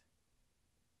of it.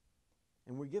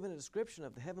 And we're given a description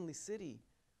of the heavenly city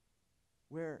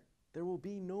where there will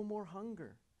be no more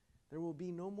hunger. There will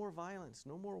be no more violence,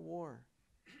 no more war.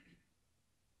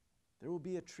 There will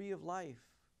be a tree of life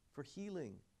for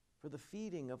healing, for the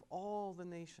feeding of all the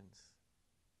nations.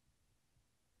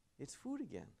 It's food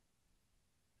again.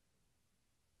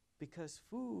 Because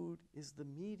food is the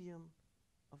medium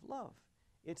of love.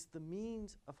 It's the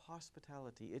means of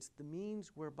hospitality. It's the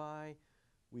means whereby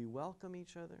we welcome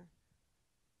each other,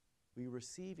 we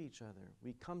receive each other,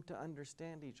 we come to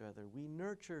understand each other, we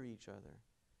nurture each other.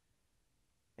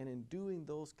 And in doing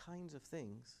those kinds of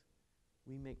things,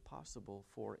 we make possible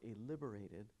for a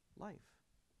liberated life.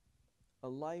 A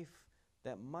life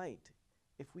that might,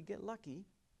 if we get lucky,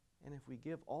 and if we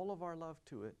give all of our love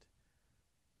to it,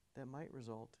 that might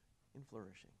result in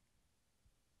flourishing.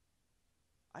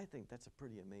 I think that's a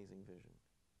pretty amazing vision.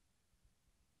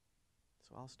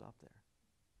 So I'll stop there.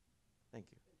 Thank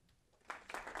you.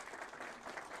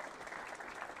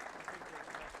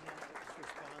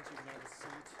 Responds, you can have a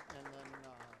seat, and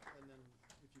then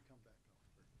if you come back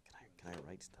over. Can I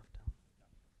write stuff down?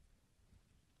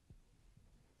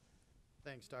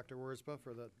 Thanks, Dr. Wirzba,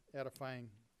 for the edifying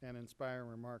and inspiring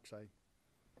remarks.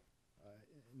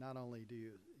 Not only do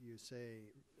you say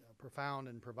profound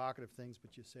and provocative things,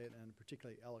 but you say it in a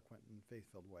particularly eloquent and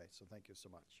faith-filled way, so thank you so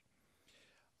much.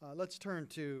 Let's turn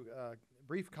to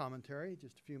brief commentary,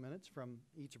 just a few minutes from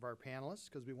each of our panelists,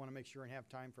 because we want to make sure and have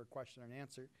time for question and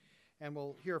answer. And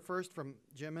we'll hear first from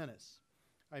Jim Innes.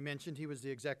 I mentioned he was the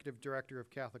executive director of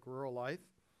Catholic Rural Life.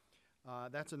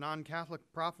 That's a non-Catholic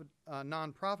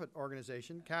nonprofit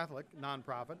organization, Catholic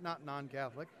nonprofit, not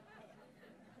non-Catholic.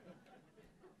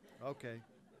 Okay.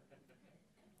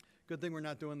 Good thing we're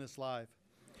not doing this live.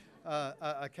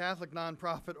 A Catholic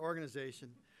nonprofit organization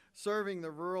serving the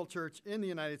rural church in the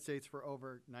United States for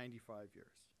over 95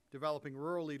 years, developing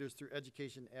rural leaders through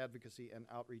education, advocacy, and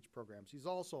outreach programs. He's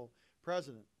also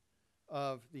president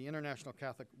of the International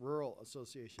Catholic Rural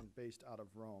Association based out of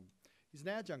Rome. He's an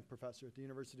adjunct professor at the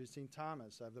University of St.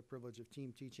 Thomas. I have the privilege of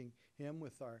team teaching him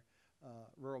with our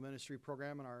rural ministry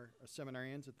program and our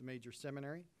seminarians at the major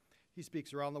seminary. He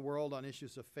speaks around the world on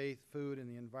issues of faith, food, and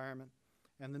the environment,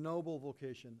 and the noble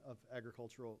vocation of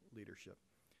agricultural leadership.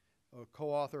 A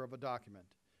co-author of a document,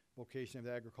 Vocation of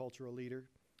the Agricultural Leader,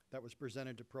 that was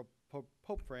presented to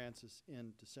Pope Francis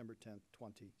in December 10th,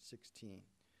 2016.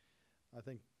 I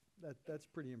think that's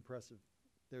pretty impressive.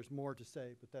 There's more to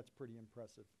say, but that's pretty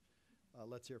impressive.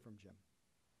 Let's hear from Jim.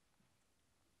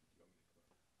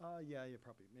 Yeah,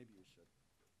 probably. Maybe you should.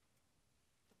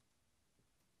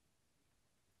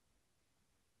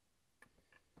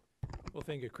 Well,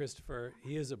 thank you, Christopher.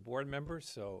 He is a board member,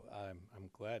 so I'm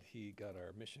glad he got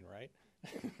our mission right.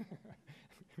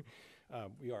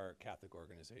 We are a Catholic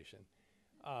organization.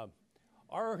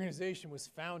 Our organization was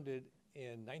founded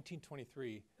in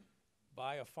 1923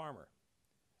 by a farmer,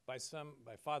 by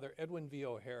Father Edwin V.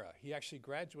 O'Hara. He actually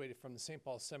graduated from the St.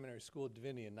 Paul Seminary School of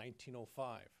Divinity in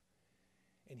 1905.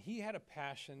 And he had a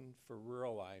passion for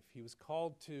rural life. He was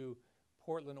called to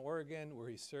Portland, Oregon, where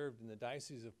he served in the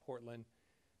Diocese of Portland.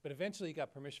 But eventually he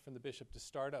got permission from the bishop to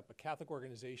start up a Catholic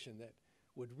organization that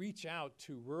would reach out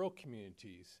to rural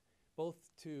communities, both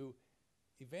to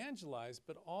evangelize,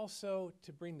 but also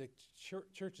to bring the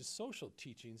church's social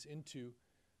teachings into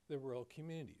the rural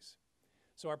communities.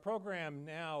 So our program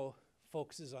now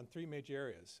focuses on three major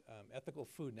areas: ethical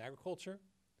food and agriculture,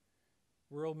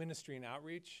 rural ministry and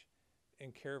outreach,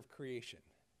 and care of creation.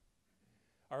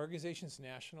 Our organization is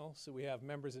national, so we have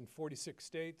members in 46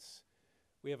 states.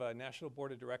 We have a national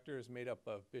board of directors made up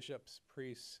of bishops,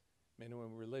 priests, men and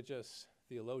women religious,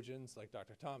 theologians like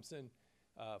Dr. Thompson,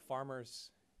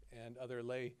 farmers, and other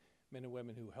lay men and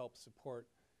women who help support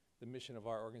the mission of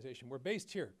our organization. We're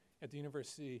based here at the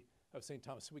University of St.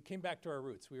 Thomas. So we came back to our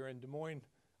roots. We were in Des Moines,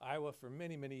 Iowa for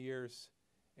many, many years,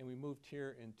 and we moved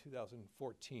here in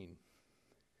 2014.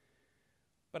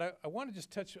 But I want to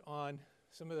just touch on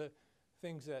some of the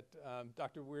things that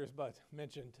Dr. Wirzba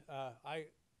mentioned. I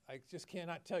just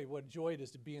cannot tell you what a joy it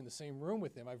is to be in the same room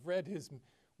with him. I've read his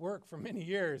work for many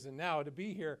years, and now to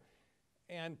be here.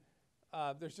 And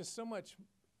there's just so much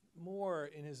more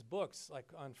in his books, like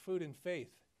on food and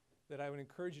faith, that I would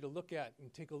encourage you to look at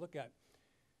and take a look at.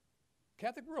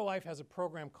 Catholic Rural Life has a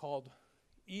program called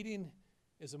Eating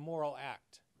is a Moral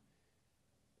Act.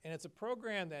 And it's a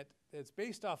program that's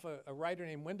based off a writer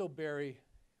named Wendell Berry,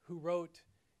 who wrote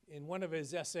in one of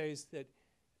his essays that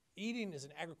eating is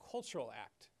an agricultural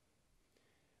act.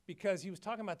 Because he was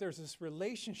talking about there's this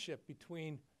relationship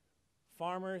between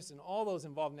farmers and all those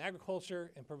involved in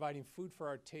agriculture and providing food for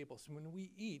our table. So when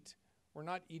we eat, we're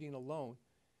not eating alone.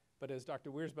 But as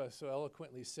Dr. Wirzba so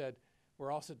eloquently said,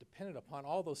 we're also dependent upon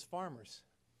all those farmers.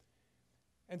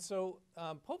 And so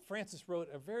Pope Francis wrote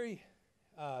a very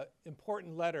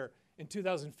important letter in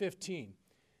 2015.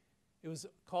 It was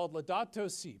called Laudato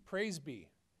Si, Praise Be,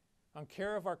 on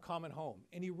care of our common home.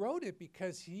 And he wrote it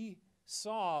because he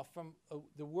saw from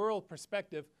the world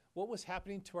perspective what was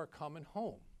happening to our common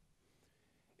home.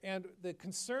 And the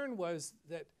concern was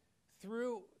that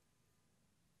through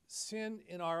sin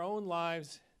in our own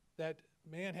lives, that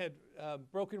man had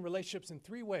broken relationships in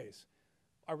three ways: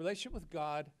 our relationship with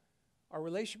God, our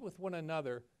relationship with one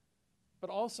another, but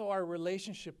also our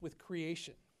relationship with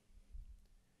creation.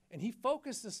 And he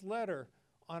focused this letter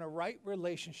on a right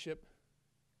relationship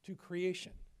to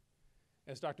creation,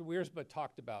 as Dr. Wirzba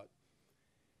talked about.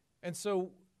 And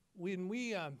so when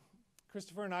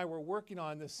Christopher and I were working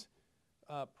on this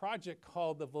project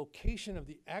called The Vocation of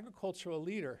the Agricultural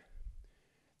Leader,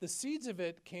 the seeds of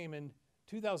it came in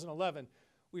 2011.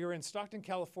 We were in Stockton,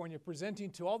 California, presenting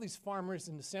to all these farmers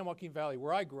in the San Joaquin Valley,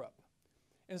 where I grew up.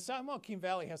 And the San Joaquin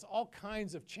Valley has all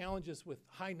kinds of challenges with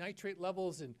high nitrate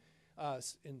levels in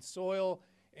soil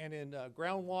and in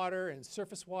groundwater and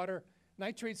surface water.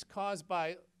 Nitrates caused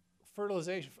by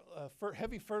fertilization,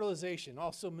 heavy fertilization,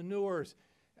 also manures.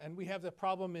 And we have the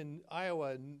problem in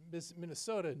Iowa,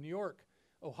 Minnesota, New York,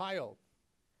 Ohio.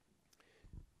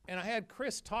 And I had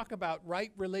Chris talk about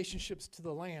right relationships to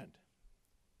the land,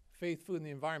 faith, food, and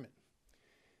the environment.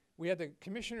 We had the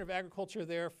Commissioner of Agriculture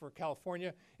there for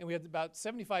California, and we had about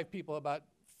 75 people, about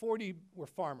 40 were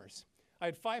farmers. I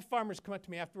had 5 farmers come up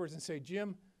to me afterwards and say,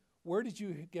 Jim, where did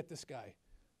you get this guy?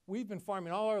 We've been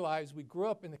farming all our lives. We grew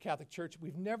up in the Catholic Church.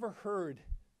 We've never heard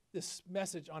this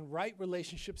message on right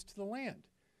relationships to the land.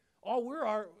 All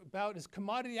we're about is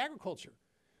commodity agriculture.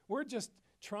 We're just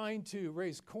trying to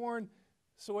raise corn,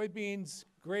 soybeans,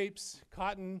 grapes,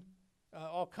 cotton,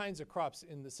 all kinds of crops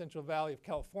in the Central Valley of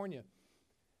California.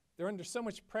 They're under so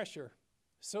much pressure,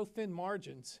 so thin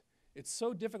margins. It's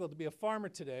so difficult to be a farmer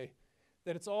today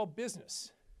that it's all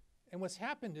business. And what's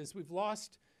happened is we've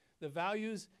lost the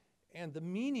values and the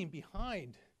meaning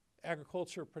behind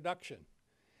agriculture production.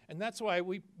 And that's why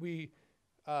we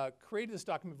created this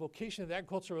document, Vocation of the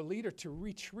Agricultural Leader, to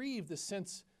retrieve the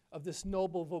sense of this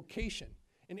noble vocation.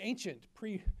 An ancient,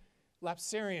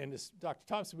 pre-lapsarian, as Dr.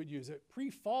 Thompson would use it,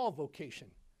 pre-fall vocation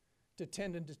to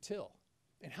tend and to till,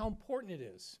 and how important it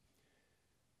is.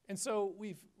 And so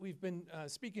we've been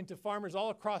speaking to farmers all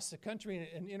across the country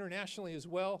and internationally as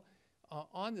well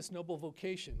on this noble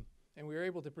vocation. And we were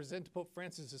able to present to Pope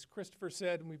Francis, as Christopher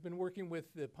said, and we've been working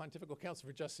with the Pontifical Council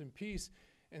for Justice and Peace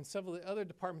and several of the other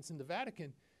departments in the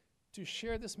Vatican to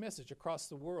share this message across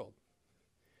the world.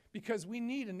 Because we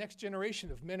need a next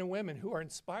generation of men and women who are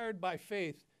inspired by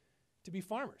faith to be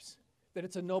farmers, that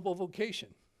it's a noble vocation.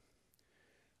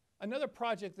 Another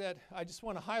project that I just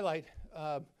want to highlight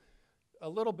a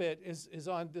little bit is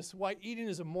on this why eating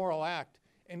is a moral act,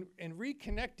 and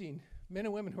reconnecting men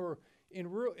and women who are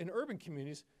in urban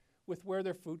communities with where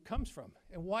their food comes from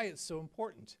and why it's so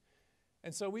important.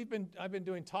 And so I've been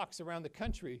doing talks around the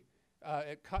country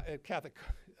at Catholic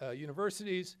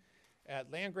universities,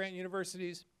 at land-grant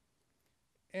universities,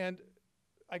 and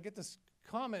I get this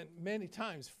comment many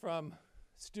times from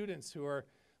students who are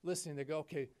listening. They go,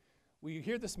 okay, we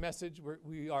hear this message,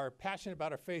 we are passionate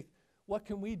about our faith. What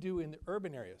can we do in the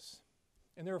urban areas?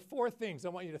 And there are 4 things I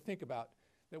want you to think about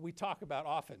that we talk about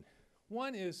often.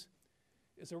 One is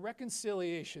a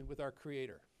reconciliation with our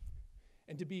Creator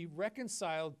and to be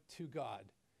reconciled to God.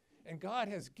 And God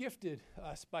has gifted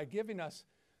us by giving us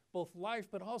both life,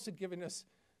 but also giving us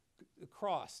the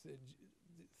cross.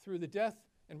 Through the death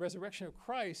and resurrection of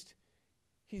Christ,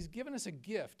 He's given us a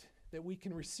gift that we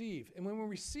can receive. And when we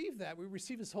receive that, we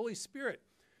receive His Holy Spirit,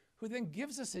 who then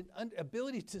gives us an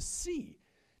ability to see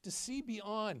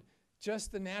beyond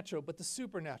just the natural, but the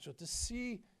supernatural, to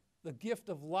see the gift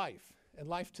of life and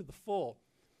life to the full.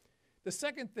 The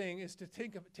second thing is to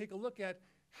take a look at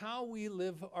how we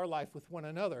live our life with one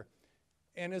another.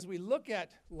 And as we look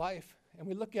at life and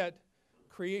we look at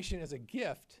creation as a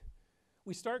gift,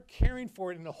 we start caring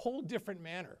for it in a whole different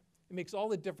manner. It makes all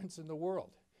the difference in the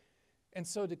world. And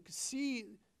so to see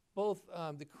both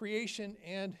the creation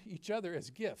and each other as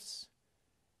gifts,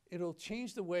 it'll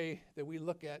change the way that we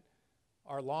look at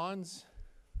our lawns,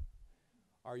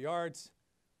 our yards,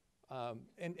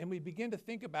 and we begin to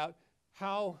think about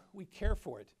how we care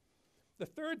for it. The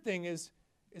third thing is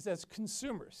as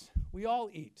consumers, we all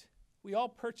eat. We all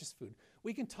purchase food.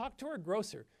 We can talk to our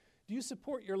grocer. Do you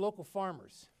support your local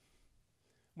farmers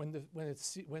when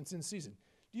it's in season?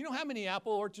 Do you know how many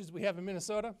apple orchards we have in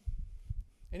Minnesota?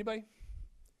 Anybody?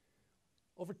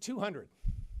 Over 200.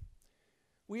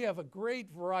 We have a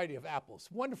great variety of apples,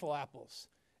 wonderful apples.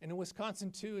 And in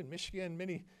Wisconsin too, in Michigan,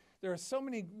 there are so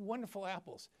many wonderful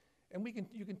apples. And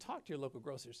you can talk to your local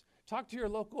grocers. Talk to your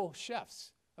local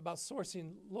chefs about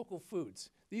sourcing local foods.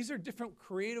 These are different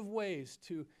creative ways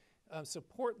to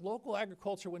support local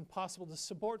agriculture when possible, to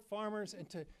support farmers and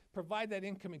to provide that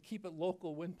income and keep it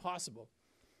local when possible.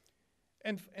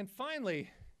 And finally,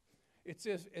 it's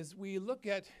as we look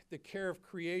at the care of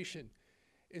creation,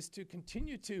 is to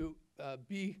continue to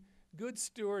be good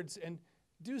stewards and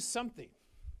do something.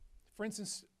 For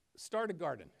instance, start a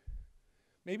garden.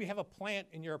 Maybe have a plant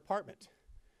in your apartment.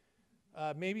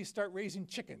 Maybe start raising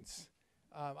chickens.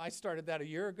 I started that a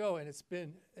year ago, and it's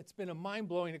been a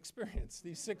mind-blowing experience.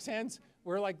 These 6 hens,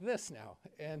 we're like this now,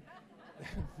 and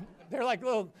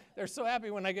they're so happy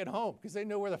when I get home because they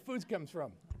know where the food comes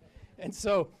from,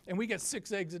 and we get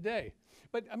 6 eggs a day.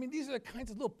 But I mean, these are the kinds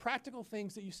of little practical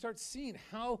things that you start seeing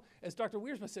how, as Dr.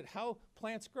 Wirzba said, how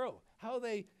plants grow, how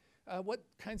they, what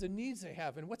kinds of needs they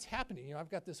have, and what's happening. You know, I've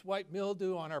got this white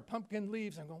mildew on our pumpkin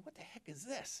leaves. I'm going, what the heck is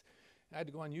this? I had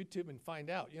to go on YouTube and find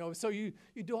out. You know, so you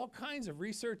do all kinds of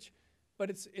research, but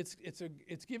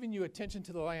it's giving you attention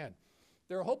to the land.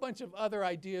 There are a whole bunch of other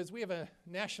ideas. We have a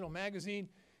national magazine.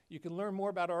 You can learn more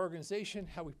about our organization,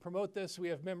 how we promote this. We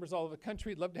have members all over the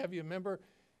country. I'd love to have you a member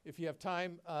if you have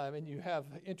time and you have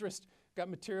interest. Got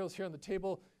materials here on the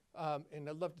table, and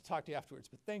I'd love to talk to you afterwards.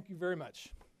 But thank you very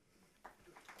much.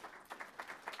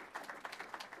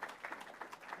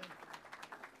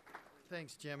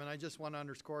 Thanks, Jim. And I just want to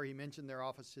underscore, he mentioned their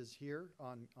office is here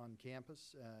on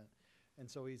campus. And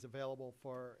so he's available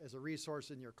as a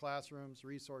resource in your classrooms,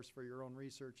 resource for your own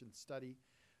research and study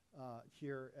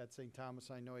here at St. Thomas.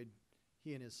 I know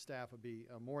he and his staff would be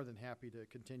more than happy to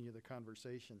continue the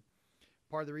conversation.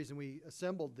 Part of the reason we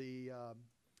assembled the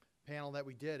panel that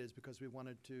we did is because we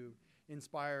wanted to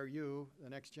inspire you, the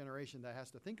next generation that has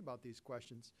to think about these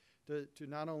questions, to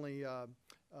not only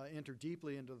enter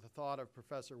deeply into the thought of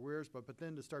Professor Wirzba, but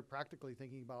then to start practically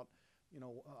thinking about,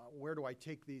 where do I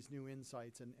take these new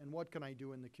insights and what can I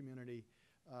do in the community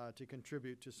to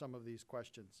contribute to some of these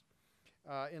questions.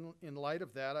 In light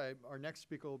of that, our next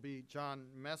speaker will be John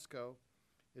Mesko.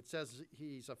 It says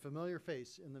he's a familiar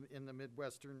face in the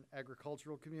Midwestern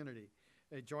agricultural community.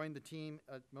 He joined the team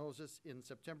at Moses in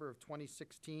September of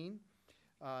 2016.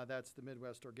 That's the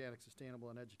Midwest Organic, Sustainable,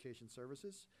 and Education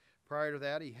Services. Prior to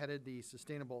that, he headed the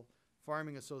Sustainable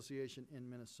Farming Association in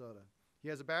Minnesota. He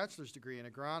has a bachelor's degree in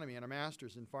agronomy and a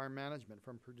master's in farm management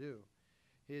from Purdue.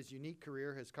 His unique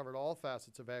career has covered all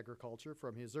facets of agriculture,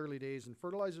 from his early days in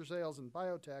fertilizer sales and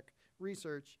biotech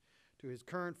research to his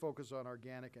current focus on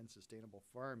organic and sustainable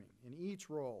farming. In each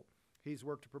role, he's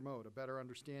worked to promote a better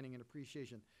understanding and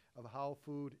appreciation of how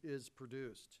food is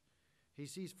produced. He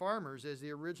sees farmers as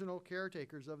the original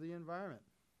caretakers of the environment.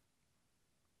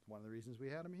 It's one of the reasons we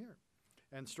had him here.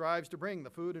 And strives to bring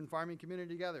the food and farming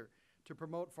community together to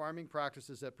promote farming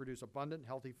practices that produce abundant,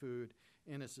 healthy food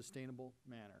in a sustainable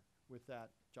manner. With that,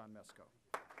 John Mesko.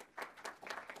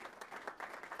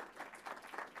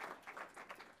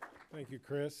 Thank you,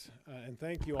 Chris, and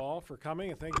thank you all for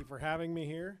coming, and thank you for having me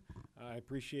here. I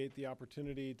appreciate the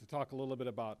opportunity to talk a little bit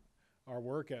about our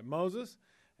work at Moses,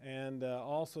 and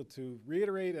also to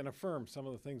reiterate and affirm some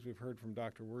of the things we've heard from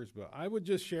Dr. Wirzba. I would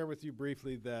just share with you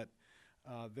briefly that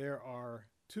there are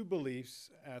 2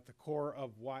 beliefs at the core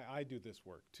of why I do this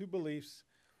work, 2 beliefs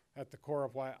at the core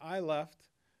of why I left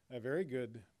a very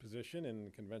good position in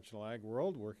the conventional ag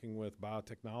world, working with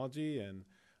biotechnology and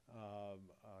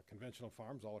conventional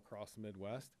farms all across the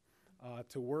Midwest,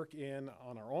 to work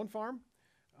on our own farm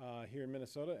here in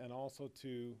Minnesota, and also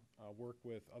to work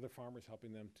with other farmers,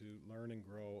 helping them to learn and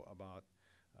grow about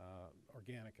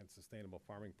organic and sustainable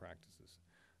farming practices.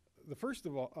 The first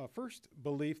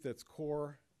belief that's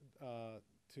core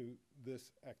to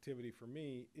this activity for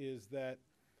me is that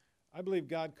I believe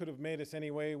God could have made us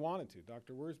any way he wanted to.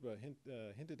 Dr. Wirzba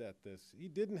hinted at this. He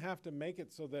didn't have to make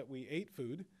it so that we ate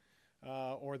food.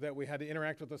 or that we had to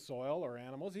interact with the soil or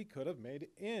animals. He could have made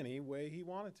it any way he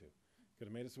wanted to. Could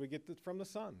have made it so we get it from the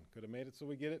sun. Could have made it so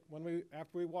we get it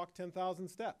after we walk 10,000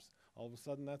 steps. All of a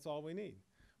sudden, that's all we need.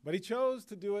 But he chose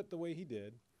to do it the way he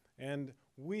did, and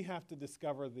we have to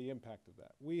discover the impact of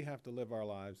that. We have to live our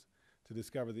lives to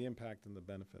discover the impact and the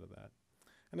benefit of that.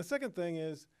 And the second thing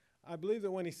is, I believe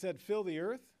that when he said, fill the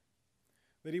earth,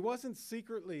 that he wasn't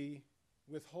secretly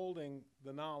withholding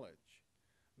the knowledge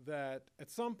that at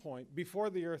some point,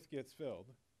 before the earth gets filled,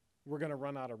 we're going to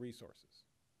run out of resources.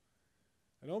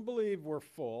 I don't believe we're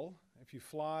full. If you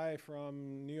fly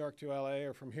from New York to LA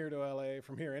or from here to LA,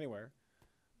 from here anywhere,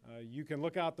 you can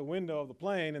look out the window of the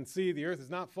plane and see the earth is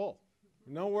not full.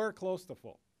 Nowhere close to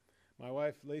full. My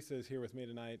wife Lisa is here with me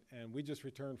tonight, and we just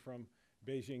returned from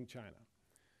Beijing, China.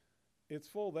 It's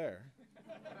full there.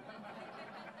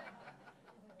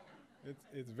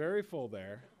 It's very full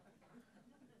there.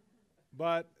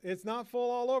 But it's not full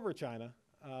all over China.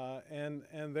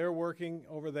 And they're working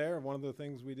over there. One of the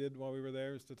things we did while we were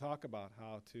there is to talk about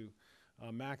how to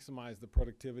maximize the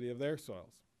productivity of their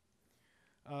soils.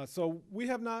 So we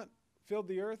have not filled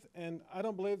the earth, and I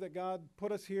don't believe that God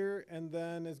put us here and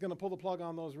then is going to pull the plug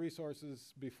on those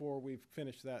resources before we've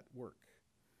finished that work.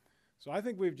 So I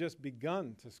think we've just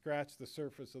begun to scratch the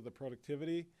surface of the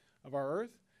productivity of our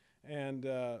earth, and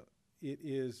it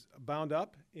is bound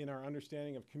up in our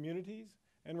understanding of communities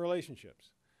and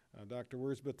relationships. Dr.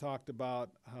 Wirzba talked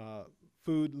about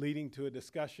food leading to a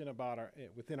discussion about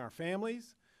within our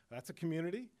families. That's a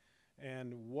community.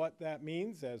 And what that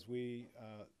means as we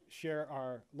share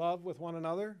our love with one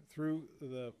another through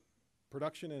the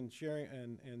production and sharing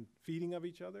and feeding of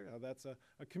each other, that's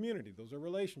a community. Those are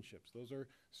relationships. Those are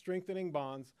strengthening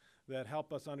bonds that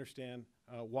help us understand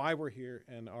why we're here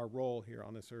and our role here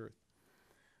on this earth.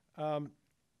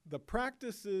 The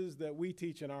practices that we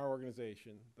teach in our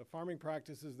organization, the farming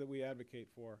practices that we advocate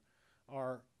for,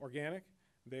 are organic,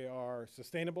 they are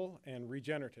sustainable, and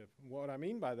regenerative. What I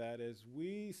mean by that is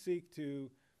we seek to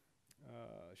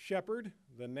shepherd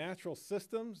the natural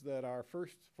systems that our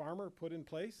first farmer put in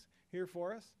place here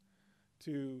for us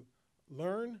to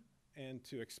learn and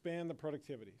to expand the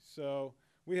productivity. So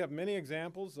we have many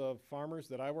examples of farmers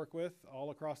that I work with all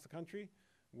across the country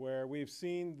where we've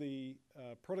seen the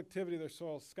productivity of their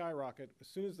soil skyrocket as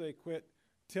soon as they quit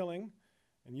tilling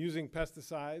and using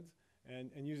pesticides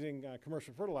and using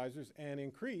commercial fertilizers, and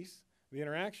increase the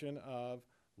interaction of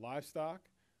livestock,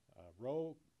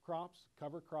 row crops,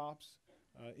 cover crops,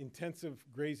 intensive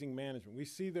grazing management. We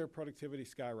see their productivity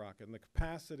skyrocket, and the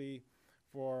capacity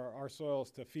for our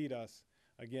soils to feed us,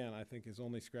 again, I think has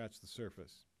only scratched the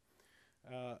surface.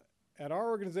 At our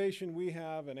organization, we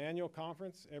have an annual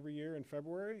conference every year in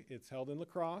February. It's held in La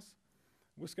Crosse,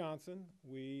 Wisconsin.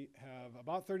 We have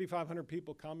about 3,500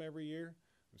 people come every year.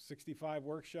 There's 65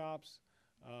 workshops,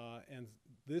 and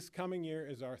this coming year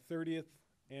is our 30th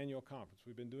annual conference.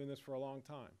 We've been doing this for a long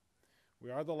time.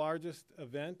 We are the largest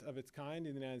event of its kind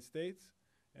in the United States,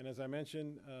 and as I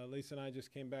mentioned, Lisa and I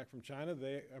just came back from China.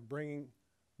 They are bringing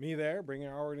me there, bringing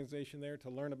our organization there to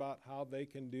learn about how they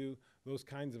can do those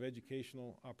kinds of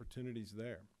educational opportunities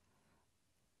there.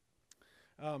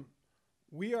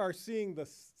 We are seeing the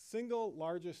single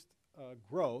largest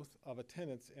growth of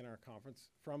attendance in our conference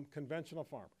from conventional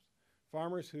farmers.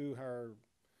 Farmers who are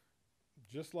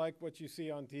just like what you see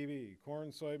on TV,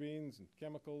 corn, soybeans, and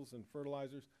chemicals and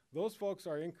fertilizers. Those folks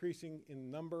are increasing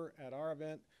in number at our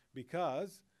event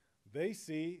because they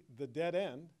see the dead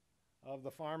end of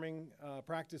the farming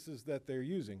practices that they're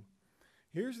using.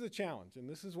 Here's the challenge, and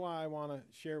this is why I want to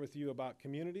share with you about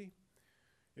community.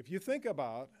 If you think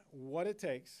about what it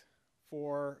takes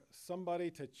for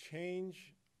somebody to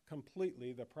change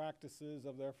completely the practices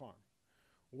of their farm,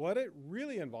 what it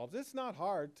really involves, it's not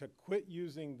hard to quit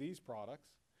using these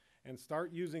products and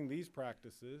start using these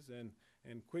practices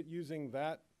and quit using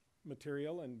that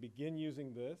material and begin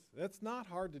using this. That's not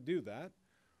hard to do that.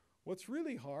 What's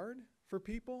really hard for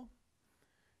people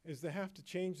is they have to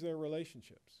change their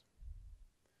relationships.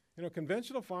 You know,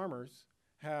 conventional farmers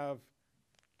have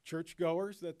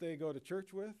churchgoers that they go to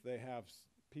church with. They have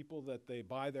people that they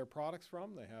buy their products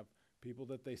from. They have people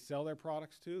that they sell their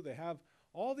products to. They have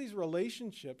all these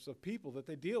relationships of people that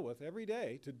they deal with every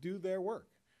day to do their work.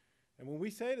 And when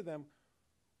we say to them,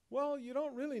 well, you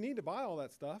don't really need to buy all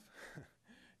that stuff.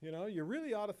 You know, you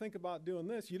really ought to think about doing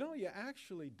this. You know, you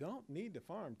actually don't need to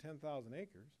farm 10,000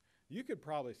 acres. You could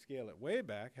probably scale it way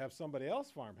back, have somebody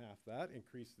else farm half that,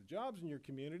 increase the jobs in your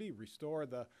community, restore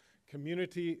the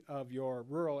community of your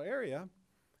rural area,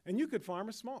 and you could farm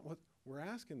a small. We're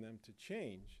asking them to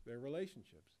change their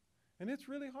relationships. And it's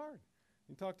really hard.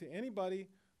 You talk to anybody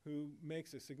who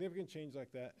makes a significant change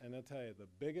like that, and I'll tell you, the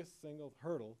biggest single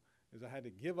hurdle is I had to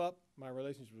give up my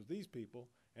relationship with these people,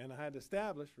 and I had to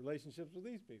establish relationships with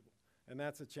these people, and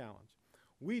that's a challenge.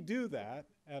 We do that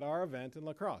at our event in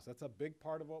La Crosse. That's a big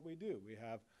part of what we do. We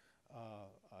have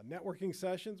networking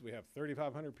sessions. We have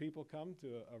 3,500 people come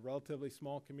to a relatively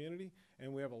small community,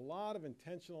 and we have a lot of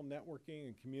intentional networking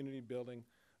and community building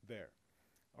there.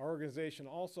 Our organization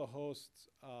also hosts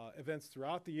events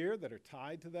throughout the year that are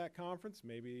tied to that conference.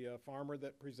 Maybe a farmer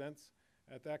that presents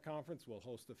at that conference will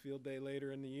host a field day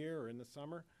later in the year or in the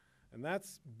summer. And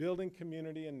that's building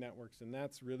community and networks, and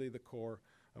that's really the core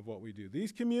of what we do.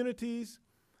 These communities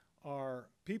are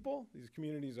people. These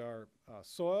communities are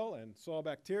soil and soil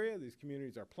bacteria. These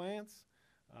communities are plants.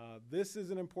 This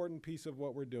is an important piece of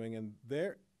what we're doing, and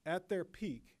they're at their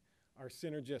peak are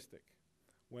synergistic.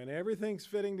 When everything's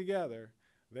fitting together,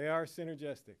 they are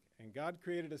synergistic, and God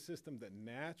created a system that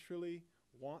naturally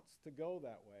wants to go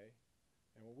that way,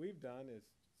 and what we've done is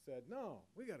said, no,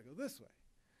 we got to go this way,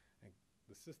 and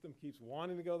the system keeps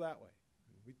wanting to go that way.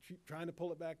 And we keep trying to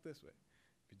pull it back this way.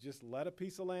 If you just let a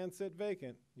piece of land sit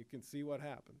vacant, you can see what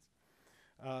happens.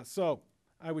 So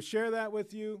I would share that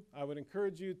with you. I would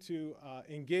encourage you to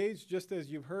engage, just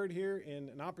as you've heard here, in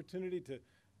an opportunity to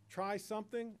try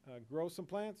something, grow some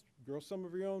plants, grow some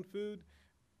of your own food,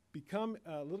 become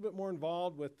a little bit more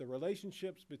involved with the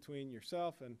relationships between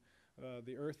yourself and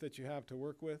the earth that you have to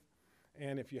work with.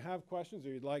 And if you have questions or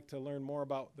you'd like to learn more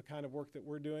about the kind of work that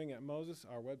we're doing at Moses,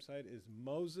 our website is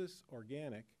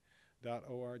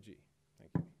mosesorganic.org.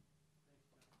 Thank you.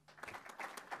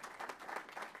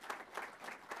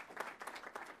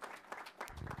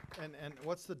 And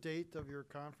what's the date of your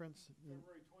conference?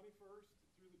 February 21st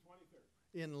through the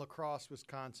 23rd. In La Crosse,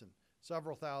 Wisconsin.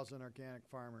 Several thousand organic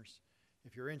farmers.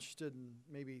 If you're interested in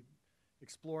maybe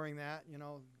exploring that, you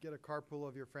know, get a carpool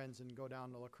of your friends and go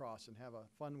down to La Crosse and have a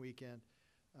fun weekend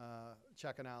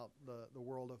checking out the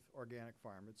world of organic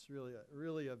farm. It's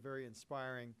really a very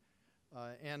inspiring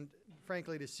and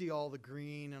frankly, to see all the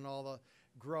green and all the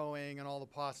growing and all the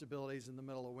possibilities in the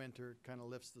middle of winter kind of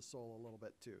lifts the soul a little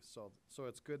bit too. So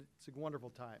it's good. It's a wonderful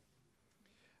time.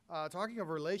 Talking of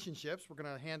relationships, we're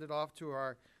going to hand it off to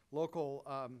our local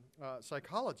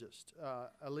psychologist.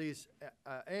 Elise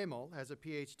Amel has a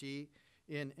PhD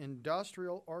in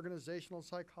industrial organizational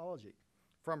psychology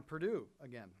from Purdue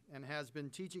again, and has been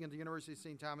teaching at the University of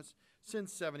St. Thomas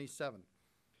since 77.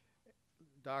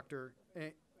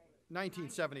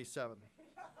 1977.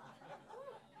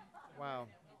 Wow.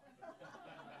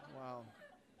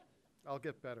 I'll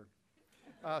get better.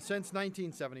 Since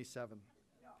 1977.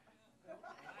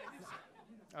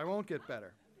 I won't get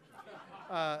better.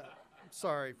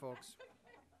 Sorry, folks.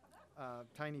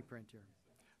 Tiny print here.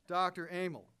 Dr.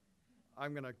 Amel.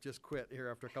 I'm going to just quit here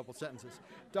after a couple sentences.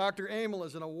 Dr. Amel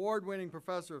is an award-winning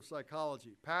professor of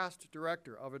psychology, past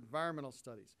director of environmental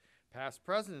studies, past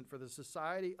president for the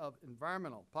Society of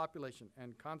Environmental, Population,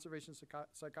 and Conservation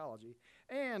Psychology,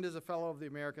 and is a fellow of the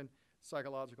American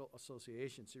Psychological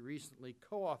Association. She recently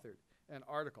co-authored an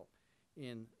article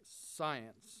in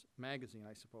Science magazine,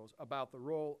 I suppose, about the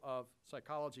role of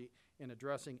psychology in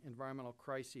addressing environmental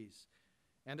crises,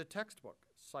 and a textbook,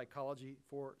 Psychology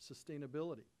for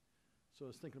Sustainability. So I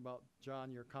was thinking about,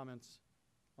 John, your comments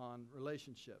on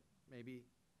relationship. Maybe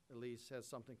Elise has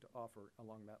something to offer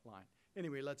along that line.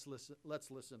 Anyway, let's listen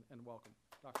and welcome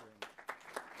Dr. Amel.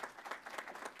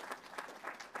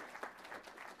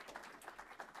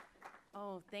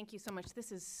 Oh, thank you so much.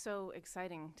 This is so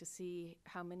exciting to see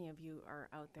how many of you are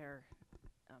out there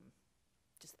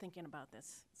just thinking about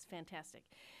this. It's fantastic.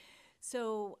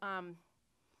 So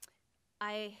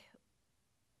I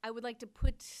would like to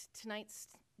put tonight's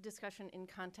discussion in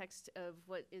context of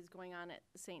what is going on at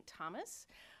St. Thomas.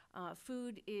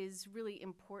 Food is really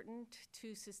important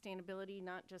to sustainability,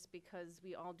 not just because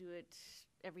we all do it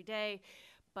every day,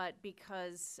 but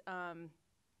because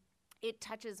it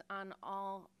touches on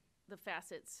all the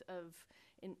facets of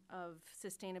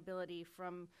sustainability,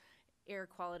 from air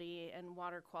quality and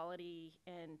water quality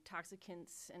and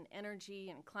toxicants and energy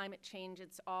and climate change.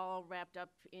 It's all wrapped up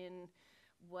in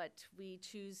what we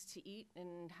choose to eat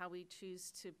and how we choose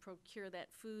to procure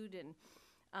that food.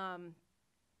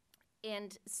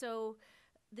 And so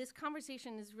this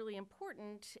conversation is really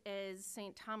important as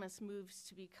St. Thomas moves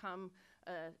to become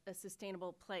a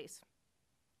sustainable place.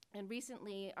 And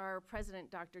recently, our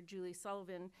president, Dr. Julie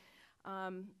Sullivan,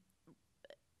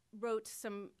 wrote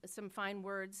some fine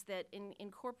words that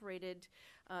incorporated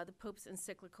the Pope's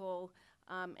encyclical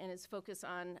and his focus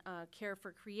on care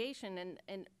for creation,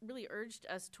 and really urged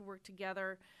us to work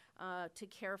together to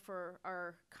care for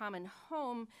our common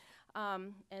home,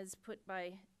 as put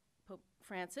by Pope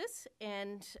Francis,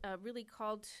 and really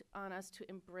called on us to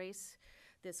embrace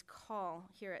this call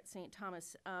here at St.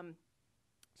 Thomas.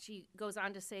 She goes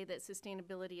on to say that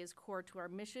sustainability is core to our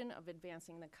mission of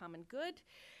advancing the common good.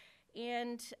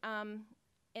 And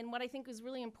what I think was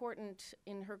really important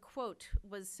in her quote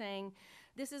was saying,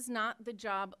 this is not the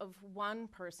job of one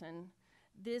person.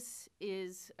 This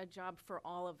is a job for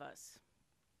all of us.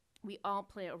 We all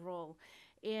play a role.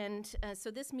 And so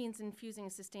this means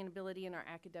infusing sustainability in our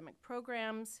academic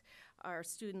programs, our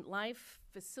student life,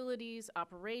 facilities,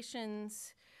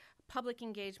 operations, public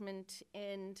engagement,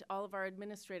 and all of our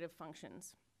administrative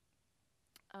functions.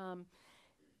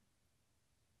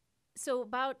 So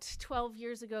about 12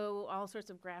 years ago, all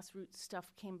sorts of grassroots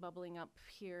stuff came bubbling up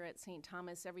here at St.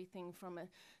 Thomas, everything from a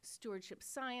stewardship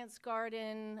science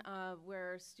garden,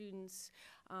 where students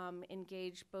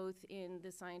engage both in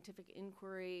the scientific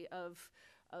inquiry of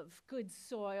good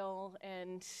soil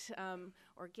and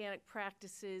organic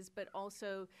practices, but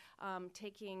also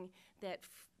taking that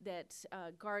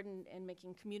garden and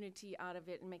making community out of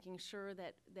it and making sure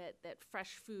that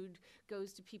fresh food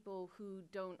goes to people who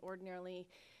don't ordinarily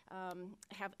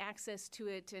have access to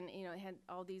it, and it had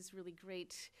all these really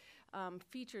great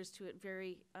features to it.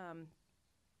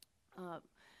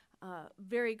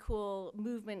 Very cool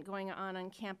movement going on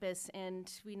campus,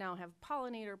 and we now have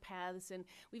pollinator paths, and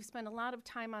we've spent a lot of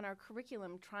time on our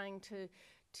curriculum trying to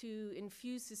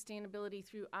infuse sustainability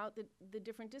throughout the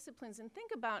different disciplines, and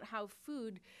think about how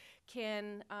food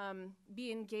can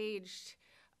be engaged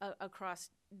across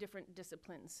different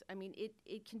disciplines. I mean,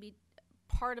 it can be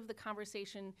part of the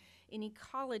conversation in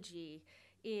ecology,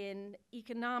 in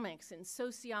economics, in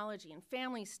sociology, in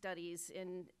family studies,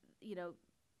 in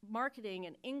marketing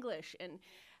and English, and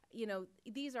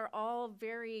these are all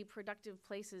very productive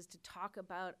places to talk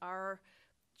about our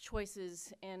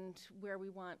choices and where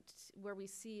we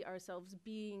see ourselves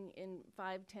being in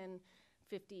 5, 10,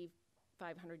 50,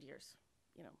 500 years.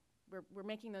 We're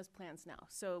making those plans now.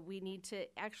 So we need to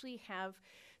actually have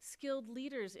skilled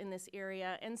leaders in this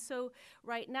area. And so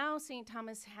right now, St.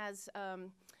 Thomas has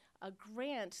a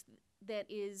grant that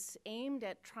is aimed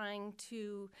at trying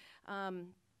to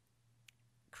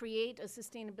create a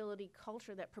sustainability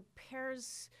culture that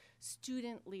prepares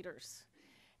student leaders.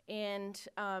 And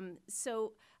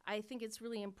so I think it's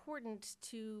really important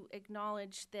to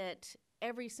acknowledge that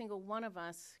every single one of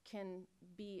us can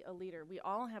be a leader. We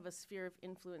all have a sphere of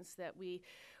influence that we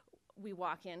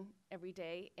walk in every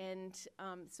day. And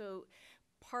so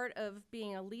part of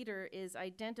being a leader is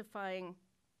identifying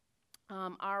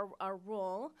our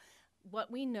role,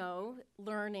 what we know,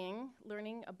 learning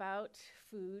about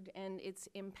food and its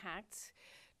impacts,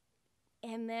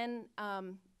 and then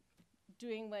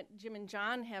doing what Jim and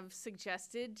John have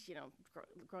suggested,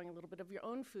 growing a little bit of your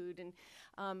own food, and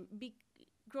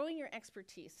growing your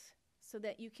expertise so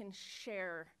that you can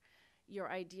share your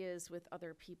ideas with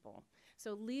other people.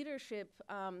 So leadership,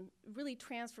 really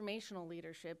transformational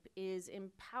leadership, is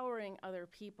empowering other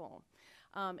people.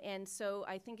 And so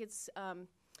I think it's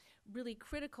really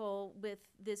critical with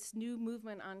this new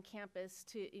movement on campus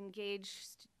to engage,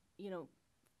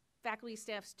 faculty,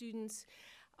 staff, students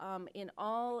in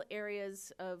all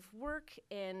areas of work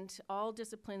and all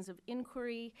disciplines of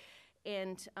inquiry,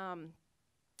 and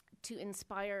to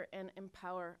inspire and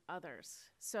empower others.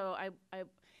 So I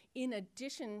in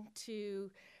addition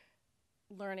to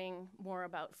learning more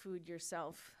about food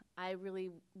yourself, I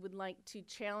really would like to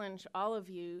challenge all of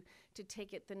you to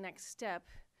take it the next step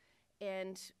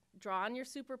and draw on your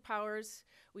superpowers.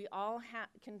 We all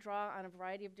can draw on a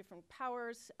variety of different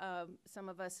powers. Some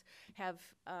of us have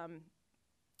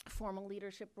formal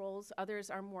leadership roles. Others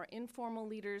are more informal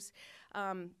leaders.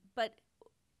 But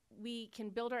we can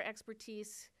build our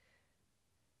expertise,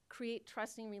 create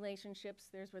trusting relationships.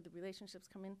 There's where the relationships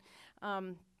come in.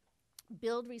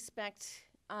 Build respect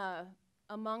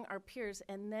among our peers,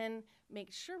 and then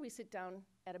make sure we sit down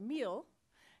at a meal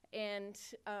and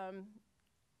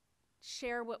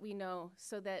share what we know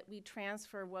so that we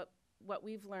transfer what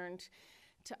we've learned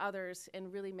to others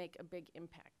and really make a big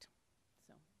impact.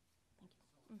 So,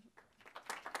 thank you.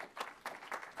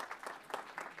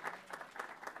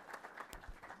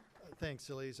 Thanks,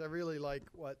 Elise. I really like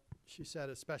what she said,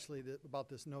 especially about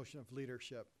this notion of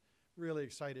leadership. Really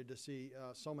excited to see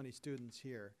so many students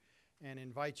here, and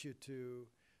invite you to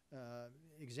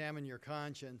examine your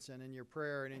conscience, and in your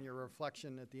prayer and in your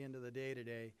reflection at the end of the day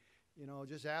today,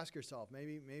 just ask yourself,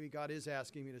 maybe God is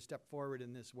asking me to step forward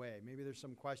in this way. Maybe there's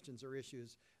some questions or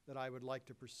issues that I would like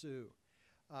to pursue.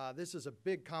 This is a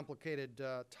big, complicated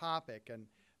topic, and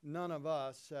none of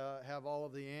us have all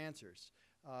of the answers.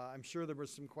 I'm sure there were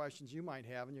some questions you might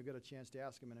have, and you'll get a chance to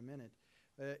ask them in a minute.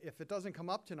 If it doesn't come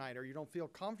up tonight or you don't feel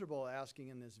comfortable asking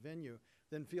in this venue,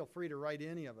 then feel free to write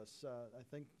any of us. I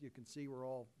think you can see we're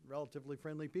all relatively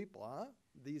friendly people, huh?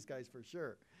 These guys for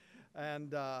sure.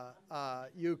 And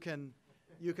you can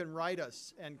write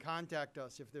us and contact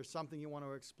us if there's something you want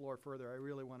to explore further. I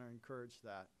really want to encourage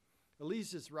that.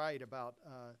 Elise is right about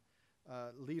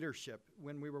leadership.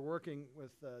 When we were working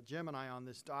with Jim and I on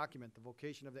this document, The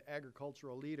Vocation of the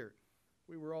Agricultural Leader,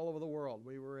 we were all over the world.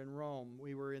 We were in Rome.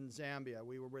 We were in Zambia.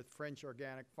 We were with French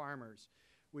organic farmers.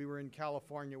 We were in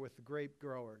California with the grape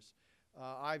growers.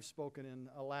 I've spoken in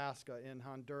Alaska, in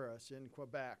Honduras, in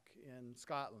Quebec, in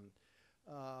Scotland,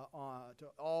 to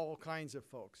all kinds of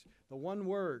folks. The one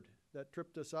word that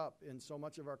tripped us up in so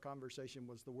much of our conversation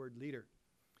was the word leader.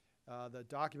 The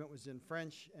document was in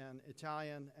French and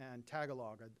Italian and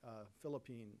Tagalog, a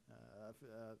Philippine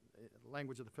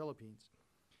language of the Philippines.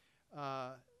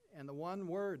 And the one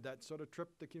word that sort of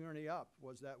tripped the community up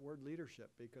was that word leadership,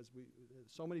 because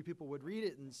so many people would read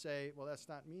it and say, well, that's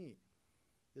not me.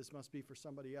 This must be for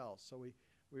somebody else. So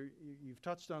you've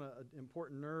touched on an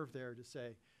important nerve there to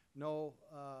say, no,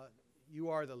 you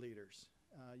are the leaders.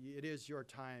 It is your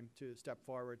time to step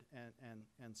forward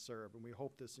and serve, and we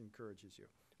hope this encourages you.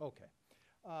 Okay.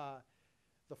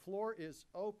 The floor is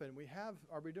open.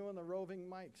 Are we doing the roving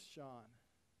mics, Sean?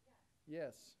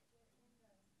 Yes.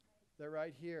 They're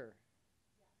right here.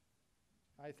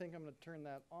 I think I'm going to turn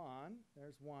that on.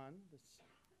 There's one.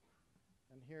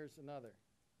 And here's another.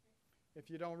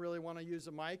 If you don't really want to use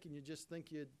a mic and you just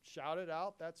think you'd shout it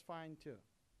out, that's fine too.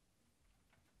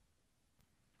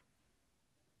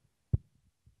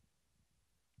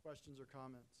 Questions or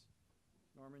comments?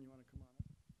 Norman, you want to come on up?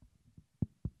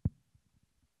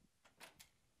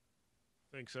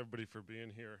 Thanks, everybody, for being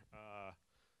here.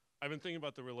 I've been thinking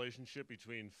about the relationship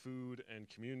between food and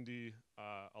community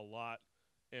a lot.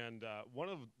 And one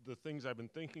of the things I've been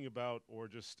thinking about, or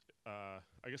just,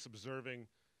 I guess, observing,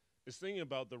 is thinking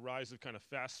about the rise of kind of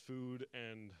fast food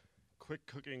and quick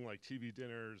cooking, like TV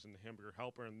dinners and Hamburger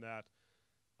Helper and that,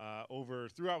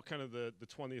 throughout kind of the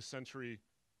 20th century,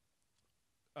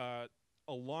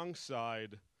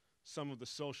 alongside some of the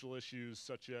social issues,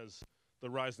 such as the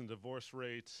rise in divorce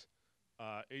rates.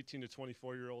 18 to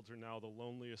 24-year-olds are now the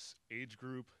loneliest age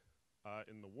group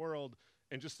in the world.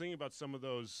 And just thinking about some of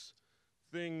those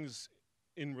things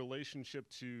in relationship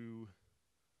to,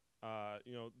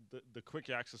 the quick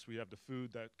access we have to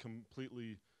food that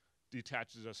completely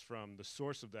detaches us from the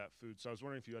source of that food. So I was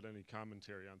wondering if you had any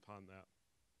commentary upon that.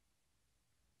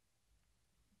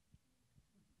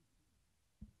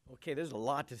 Okay, there's a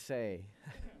lot to say.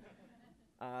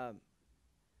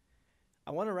 I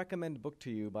want to recommend a book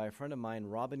to you by a friend of mine,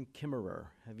 Robin Kimmerer.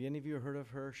 Have any of you heard of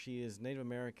her? She is a Native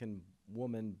American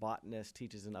woman, botanist,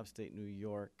 teaches in upstate New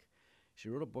York. She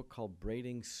wrote a book called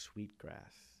Braiding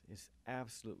Sweetgrass. It's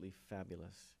absolutely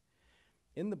fabulous.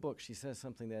 In the book, she says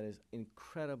something that is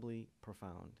incredibly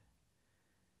profound.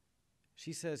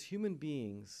 She says human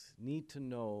beings need to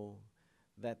know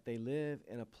that they live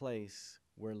in a place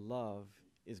where love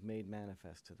is made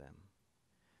manifest to them.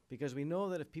 Because we know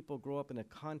that if people grow up in a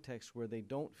context where they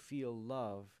don't feel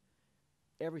love,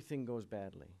 everything goes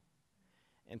badly.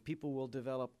 And people will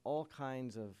develop all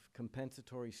kinds of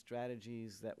compensatory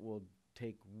strategies that will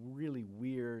take really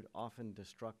weird, often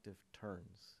destructive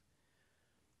turns.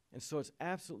 And so it's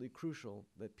absolutely crucial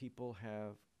that people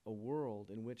have a world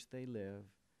in which they live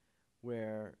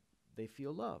where they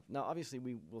feel love. Now, obviously,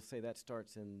 we will say that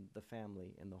starts in the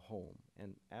family, in the home,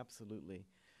 and absolutely.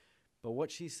 But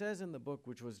what she says in the book,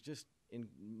 which was just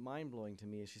mind-blowing to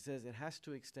me, is she says it has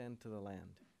to extend to the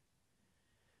land.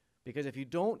 Because if you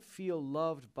don't feel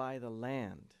loved by the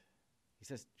land,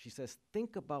 she says,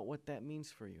 think about what that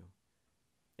means for you.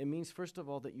 It means, first of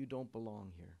all, that you don't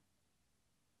belong here.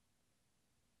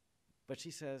 But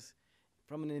she says,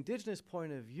 from an indigenous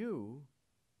point of view,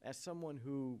 as someone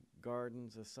who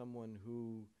gardens, as someone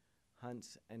who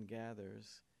hunts and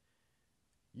gathers,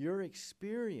 your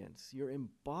experience, your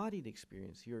embodied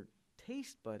experience, your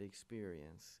taste bud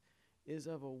experience is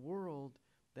of a world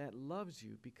that loves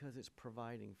you because it's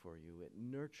providing for you, it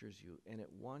nurtures you, and it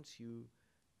wants you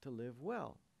to live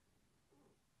well.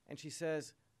 And she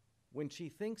says, when she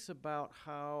thinks about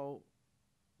how,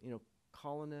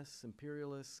 colonists,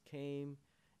 imperialists came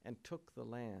and took the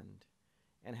land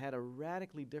and had a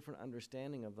radically different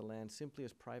understanding of the land simply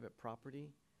as private property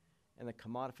and the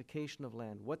commodification of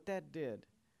land, what that did,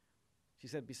 she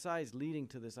said, besides leading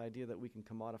to this idea that we can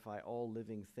commodify all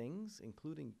living things,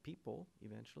 including people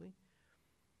eventually,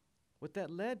 what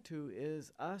that led to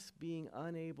is us being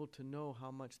unable to know how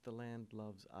much the land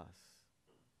loves us.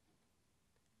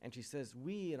 And she says,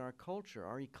 we in our culture,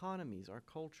 our economies, our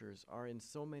cultures are in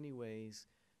so many ways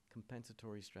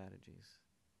compensatory strategies.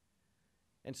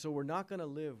 And so we're not going to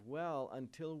live well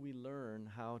until we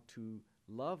learn how to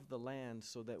love the land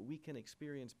so that we can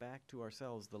experience back to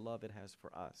ourselves the love it has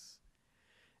for us.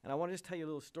 And I want to just tell you a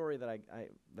little story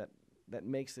that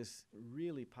makes this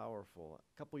really powerful.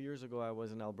 A couple years ago, I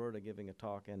was in Alberta giving a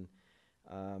talk, and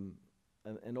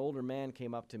an older man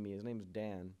came up to me. His name's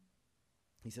Dan.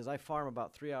 He says, I farm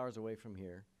about 3 hours away from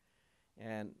here,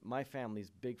 and my family's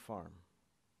big farm.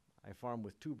 I farm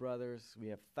with 2 brothers. We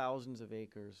have thousands of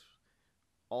acres,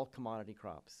 all commodity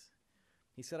crops.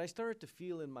 He said, I started to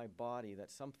feel in my body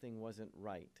that something wasn't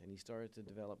right, and he started to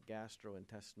develop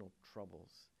gastrointestinal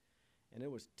troubles. And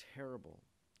it was terrible.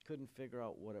 Couldn't figure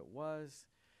out what it was.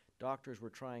 Doctors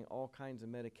were trying all kinds of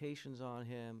medications on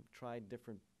him, tried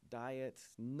different diets.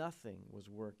 Nothing was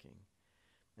working.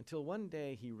 Until one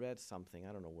day he read something,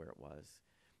 I don't know where it was,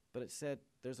 but it said,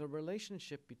 there's a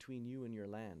relationship between you and your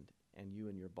land and you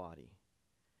and your body.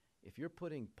 If you're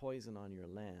putting poison on your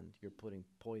land, you're putting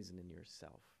poison in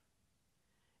yourself.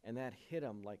 And that hit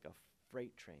him like a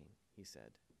freight train, he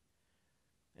said.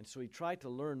 And so he tried to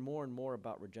learn more and more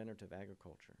about regenerative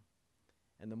agriculture.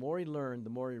 And the more he learned, the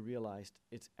more he realized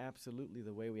it's absolutely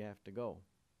the way we have to go.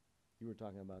 You were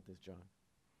talking about this, John.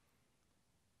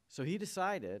 So he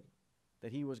decided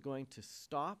that he was going to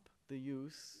stop the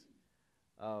use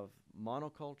of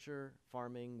monoculture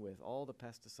farming with all the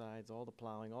pesticides, all the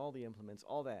plowing, all the implements,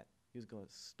 all that. He was going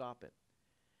to stop it.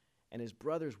 And his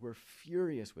brothers were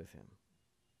furious with him.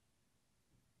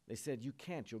 They said, you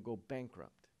can't, you'll go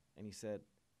bankrupt. And he said,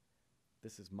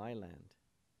 this is my land.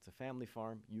 It's a family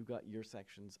farm. You got your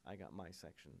sections, I got my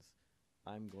sections.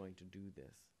 I'm going to do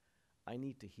this. I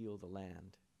need to heal the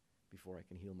land before I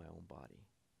can heal my own body.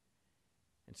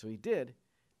 And so he did.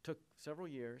 Took several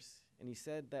years, and he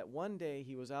said that one day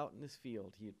he was out in his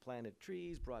field. He had planted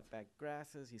trees, brought back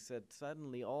grasses. He said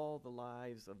suddenly all the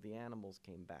lives of the animals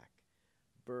came back.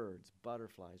 Birds,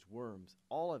 butterflies, worms,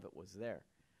 all of it was there.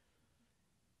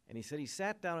 And he said he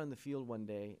sat down in the field one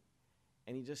day,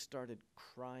 and he just started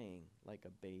crying like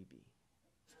a baby.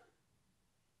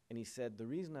 And he said, the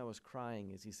reason I was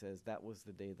crying is, he says, that was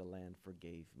the day the land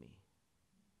forgave me.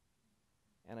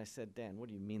 And I said, Dan, what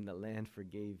do you mean the land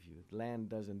forgave you? Land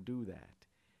doesn't do that.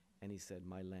 And he said,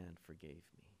 my land forgave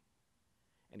me.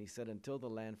 And he said, until the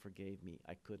land forgave me,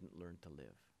 I couldn't learn to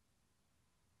live.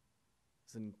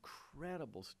 It's an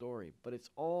incredible story, but it's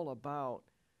all about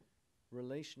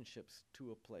relationships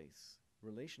to a place,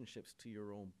 relationships to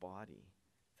your own body.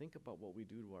 Think about what we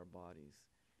do to our bodies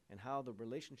and how the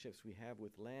relationships we have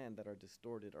with land that are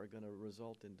distorted are going to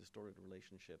result in distorted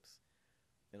relationships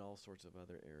in all sorts of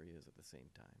other areas at the same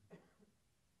time.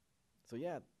 So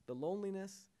yeah, the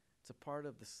loneliness, it's a part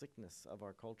of the sickness of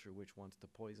our culture which wants to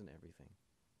poison everything.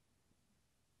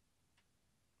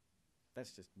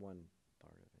 That's just one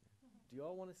part of it. Do you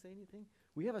all want to say anything?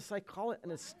 We have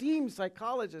an esteemed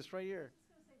psychologist right here.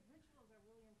 I was just going to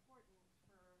say rituals are really important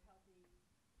for healthy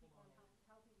people and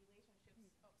healthy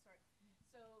relationships. Oh, sorry.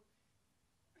 So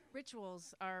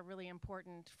rituals are really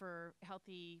important for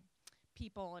healthy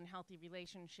people and healthy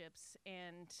relationships.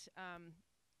 And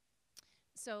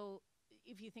so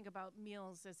if you think about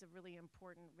meals as a really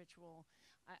important ritual,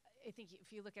 I think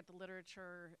if you look at the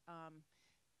literature,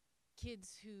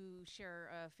 kids who share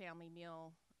a family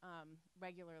meal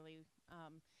regularly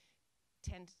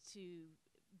tend to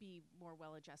be more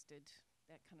well-adjusted,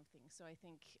 that kind of thing. So I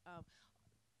think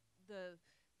the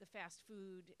fast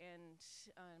food and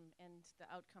the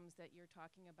outcomes that you're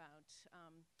talking about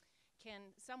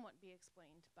can somewhat be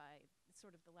explained by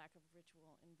sort of the lack of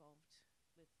ritual involved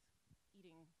with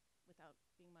eating without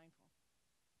being mindful.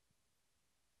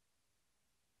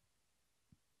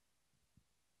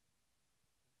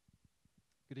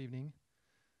 Good evening.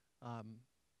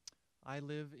 I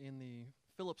live in the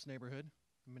Phillips neighborhood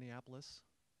in Minneapolis,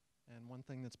 and one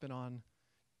thing that's been on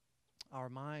our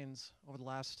minds over the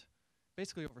last,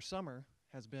 basically over summer,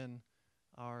 has been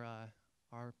our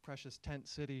precious tent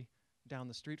city down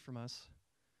the street from us,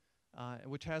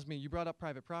 which has me, you brought up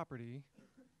private property,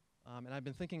 and I've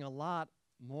been thinking a lot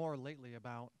more lately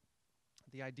about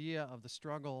the idea of the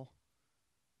struggle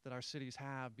that our cities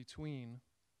have between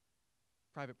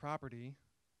private property.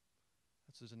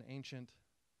 This is an ancient,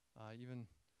 even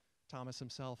Thomas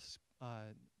himself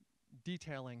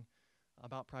detailing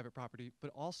about private property,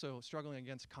 but also struggling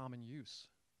against common use,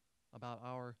 about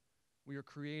we are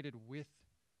created with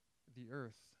the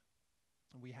earth.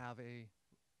 We have a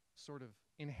sort of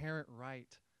inherent right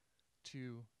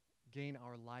to gain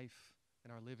our life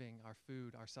and our living, our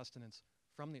food, our sustenance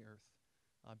from the earth,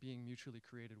 being mutually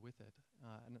created with it.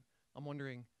 And I'm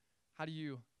wondering, how do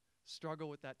you struggle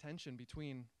with that tension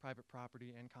between private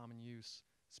property and common use,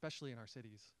 especially in our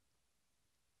cities?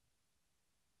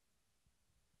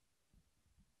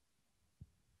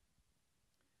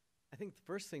 I think the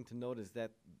first thing to note is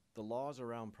that the laws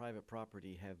around private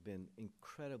property have been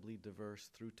incredibly diverse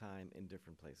through time in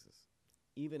different places.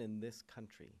 Even in this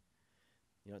country,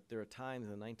 there are times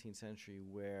in the 19th century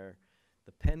where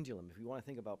the pendulum, if you want to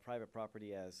think about private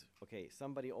property as, okay,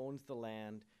 somebody owns the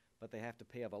land, but they have to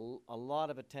pay up a lot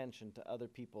of attention to other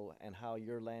people and how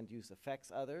your land use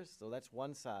affects others. So that's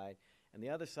one side. And the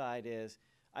other side is,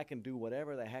 I can do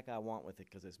whatever the heck I want with it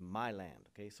because it's my land.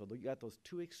 Okay, so you got those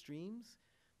two extremes.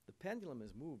 The pendulum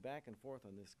has moved back and forth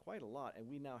on this quite a lot, and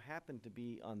we now happen to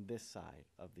be on this side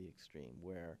of the extreme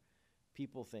where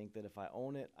people think that if I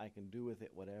own it, I can do with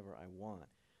it whatever I want.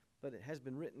 But it has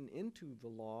been written into the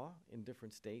law in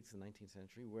different states in the 19th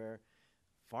century where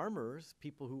farmers,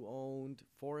 people who owned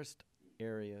forest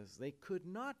areas, they could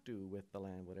not do with the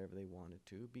land whatever they wanted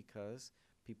to because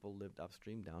people lived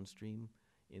upstream, downstream,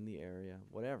 in the area,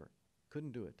 whatever.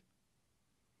 Couldn't do it.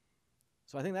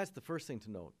 So I think that's the first thing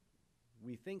to note.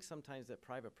 We think sometimes that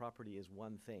private property is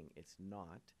one thing. It's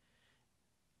not.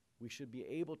 We should be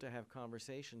able to have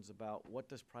conversations about what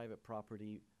does private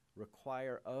property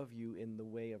require of you in the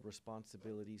way of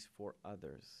responsibilities for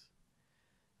others.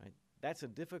 Right? That's a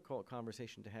difficult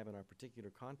conversation to have in our particular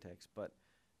context, but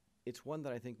it's one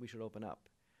that I think we should open up.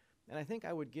 And I think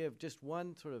I would give just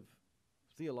one sort of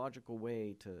theological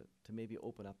way to maybe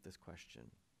open up this question.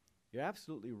 You're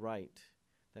absolutely right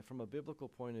that from a biblical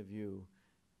point of view,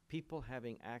 people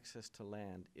having access to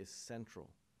land is central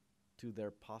to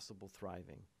their possible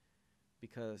thriving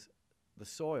because the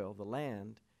soil, the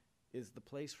land, is the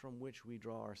place from which we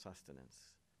draw our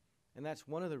sustenance. And that's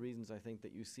one of the reasons I think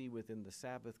that you see within the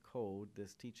Sabbath code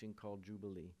this teaching called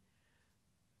Jubilee.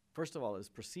 First of all, it's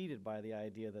preceded by the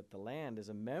idea that the land is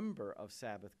a member of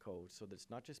Sabbath code, so that it's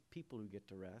not just people who get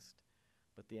to rest,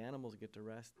 but the animals get to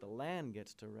rest. The land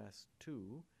gets to rest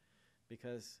too,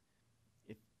 because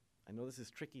I know this is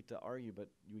tricky to argue, but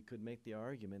we could make the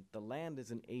argument, the land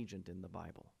is an agent in the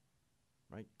Bible,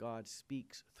 right? God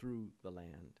speaks through the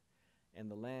land, and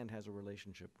the land has a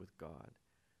relationship with God,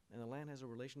 and the land has a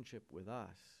relationship with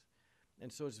us.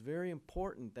 And so it's very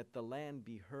important that the land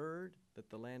be heard, that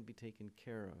the land be taken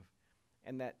care of,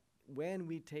 and that when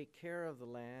we take care of the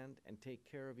land and take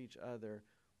care of each other,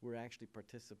 we're actually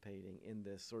participating in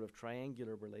this sort of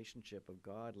triangular relationship of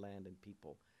God, land, and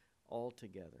people all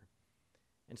together.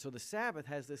 And so the Sabbath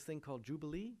has this thing called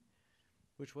Jubilee,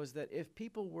 which was that if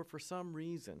people were for some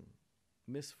reason,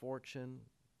 misfortune,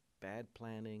 bad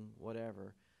planning,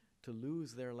 whatever, to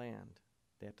lose their land,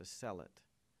 they have to sell it.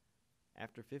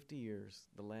 After 50 years,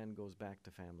 the land goes back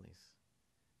to families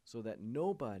so that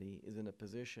nobody is in a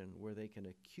position where they can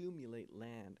accumulate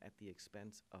land at the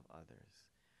expense of others.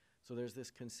 So there's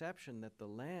this conception that the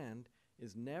land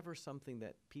is never something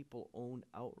that people own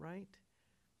outright,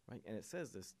 right? And it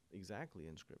says this exactly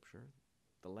in Scripture.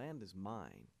 The land is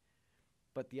mine.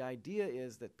 But the idea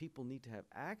is that people need to have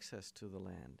access to the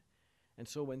land. And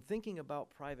so when thinking about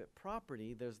private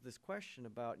property, there's this question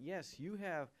about, yes, you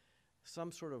have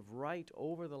some sort of right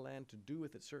over the land to do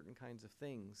with it certain kinds of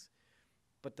things,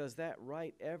 but does that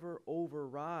right ever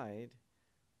override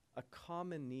a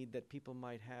common need that people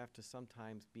might have to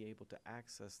sometimes be able to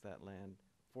access that land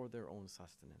for their own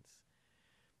sustenance?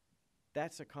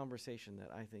 That's a conversation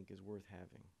that I think is worth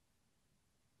having.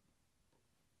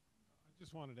 I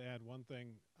just wanted to add one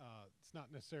thing. It's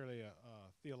not necessarily a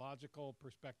theological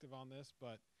perspective on this,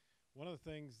 but one of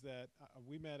the things that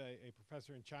we met a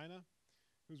professor in China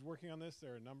who's working on this.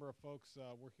 There are a number of folks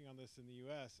working on this in the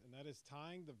U.S., and that is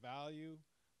tying the value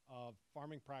of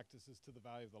farming practices to the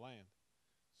value of the land.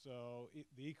 So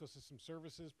the ecosystem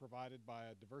services provided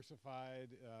by a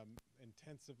diversified,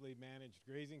 intensively managed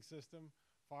grazing system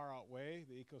far outweigh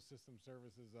the ecosystem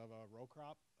services of a row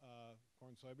crop,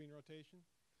 corn soybean rotation.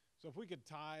 So if we could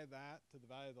tie that to the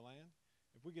value of the land,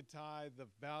 if we could tie the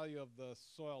value of the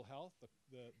soil health,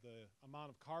 the amount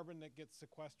of carbon that gets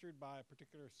sequestered by a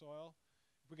particular soil,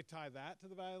 if we could tie that to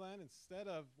the value of the land instead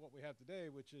of what we have today,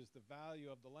 which is the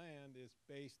value of the land is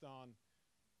based on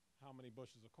how many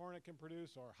bushels of corn it can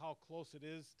produce or how close it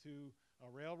is to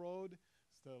a railroad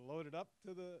to load it up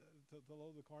to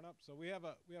load the corn up. So we have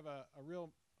a real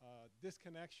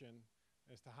disconnection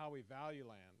as to how we value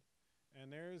land.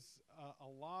 And there's a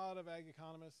lot of ag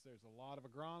economists, there's a lot of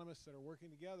agronomists that are working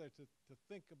together to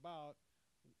think about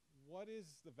what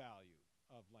is the value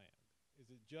of land.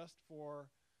 Is it just for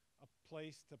a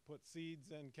place to put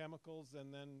seeds and chemicals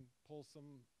and then pull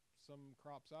some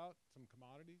crops out, some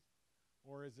commodities?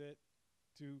 Or is it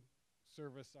to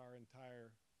service our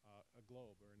entire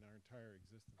globe or in our entire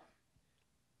existence.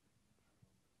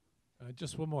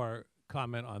 Just one more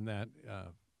comment on that.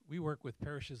 We work with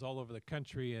parishes all over the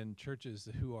country and churches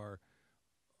who are,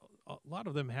 a lot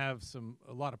of them have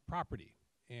a lot of property,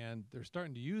 and they're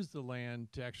starting to use the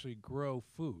land to actually grow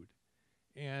food.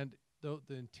 And the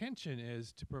intention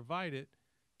is to provide it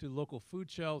to local food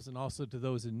shelves and also to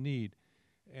those in need.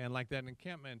 And like that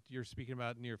encampment you're speaking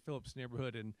about near Phillips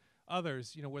neighborhood and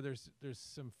others, where there's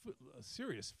some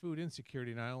serious food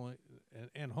insecurity not only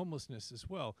and homelessness as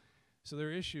well. So there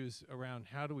are issues around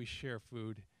how do we share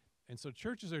food. And so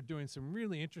churches are doing some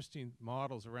really interesting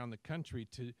models around the country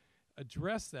to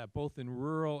address that both in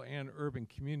rural and urban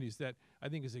communities. That I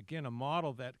think is, again, a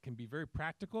model that can be very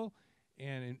practical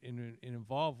and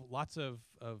involve lots of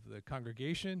the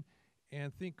congregation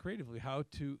and think creatively how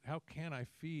can I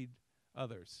feed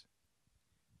others.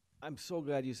 I'm so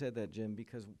glad you said that, Jim,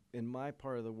 because in my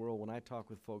part of the world, when I talk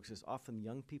with folks, it's often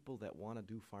young people that want to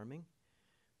do farming,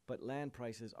 but land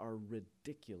prices are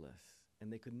ridiculous,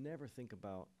 and they could never think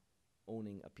about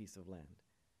owning a piece of land.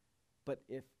 But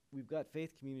if we've got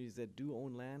faith communities that do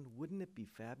own land, wouldn't it be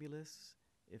fabulous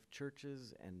if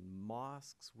churches and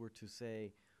mosques were to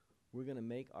say, we're going to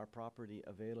make our property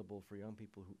available for young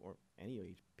people or any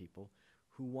age people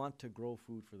who want to grow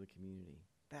food for the community?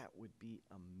 That would be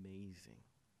amazing.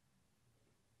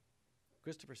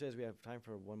 Christopher says we have time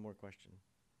for one more question.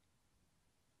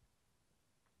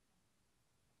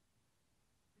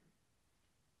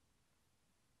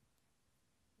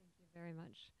 Thank you very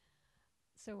much.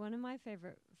 So one of my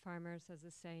favorite farmers has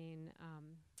a saying,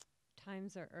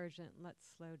 times are urgent, let's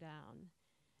slow down.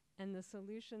 And the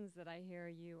solutions that I hear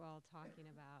you all talking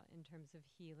about in terms of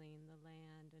healing the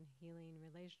land and healing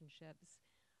relationships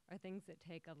are things that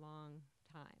take a long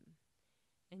time.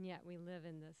 And yet we live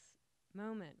in this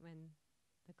moment when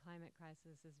the climate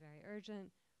crisis is very urgent,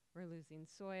 we're losing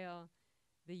soil.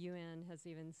 The UN has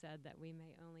even said that we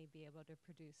may only be able to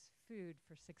produce food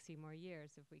for 60 more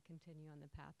years if we continue on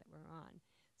the path that we're on.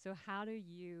 So how do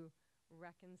you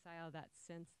reconcile that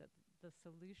sense that the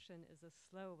solution is a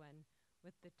slow one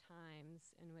with the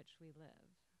times in which we live?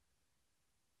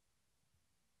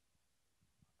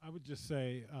 I would just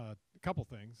say a couple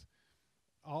things.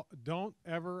 Don't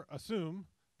ever assume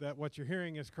that what you're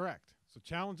hearing is correct. So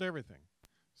challenge everything.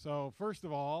 So first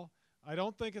of all, I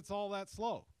don't think it's all that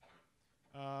slow.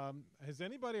 Has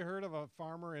anybody heard of a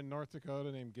farmer in North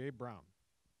Dakota named Gabe Brown?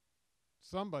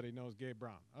 Somebody knows Gabe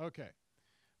Brown. Okay.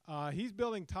 He's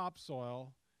building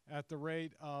topsoil at the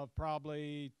rate of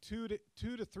probably 2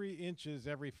 to 3 inches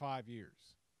every 5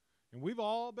 years. And we've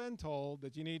all been told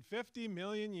that you need 50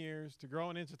 million years to grow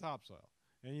an inch of topsoil.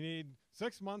 And you need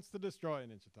 6 months to destroy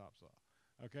an inch of topsoil.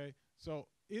 Okay? So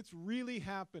it's really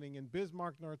happening in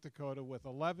Bismarck, North Dakota with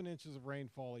 11 inches of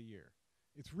rainfall a year.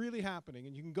 It's really happening,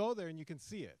 and you can go there and you can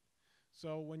see it.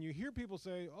 So when you hear people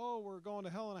say, oh, we're going to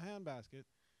hell in a handbasket,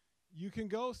 you can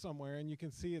go somewhere and you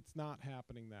can see it's not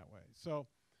happening that way. So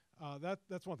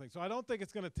that's one thing. So I don't think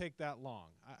it's going to take that long.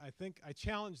 I think I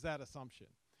challenge that assumption.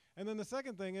 And then the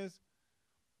second thing is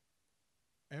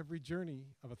every journey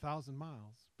of 1,000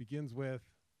 miles begins with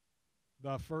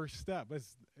the first step.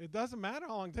 It doesn't matter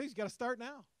how long it takes. You got to start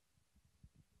now.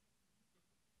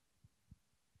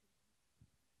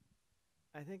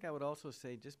 I think I would also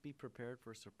say just be prepared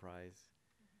for surprise.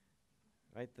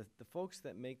 Right? The folks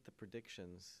that make the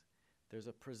predictions, there's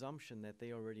a presumption that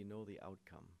they already know the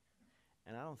outcome.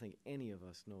 And I don't think any of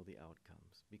us know the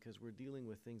outcomes because we're dealing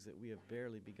with things that we have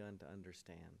barely begun to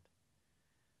understand.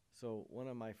 So one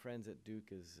of my friends at Duke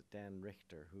is Dan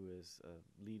Richter, who is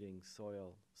a leading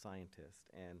soil scientist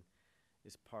and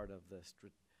is part of the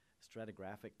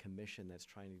stratigraphic commission that's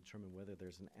trying to determine whether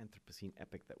there's an Anthropocene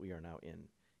epoch that we are now in.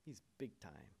 He's big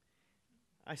time.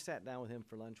 I sat down with him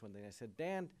for lunch one day and I said,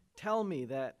 Dan, tell me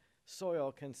that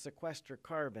soil can sequester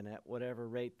carbon at whatever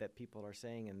rate that people are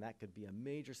saying, and that could be a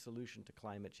major solution to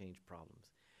climate change problems.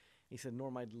 He said,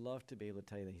 Norm, I'd love to be able to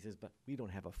tell you that. He says, but we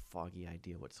don't have a foggy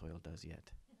idea what soil does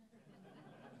yet.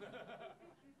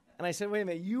 And I said, wait a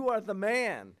minute, you are the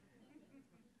man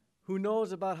who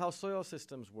knows about how soil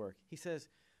systems work. He says,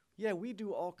 yeah, we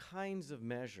do all kinds of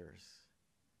measures,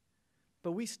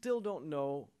 but we still don't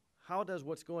know how does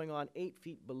what's going on 8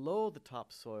 feet below the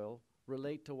topsoil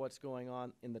relate to what's going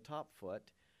on in the top foot?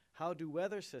 How do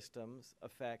weather systems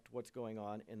affect what's going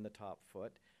on in the top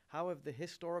foot? How have the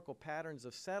historical patterns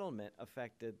of settlement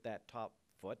affected that top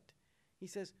foot? He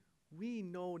says, we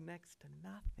know next to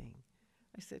nothing.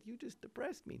 I said, you just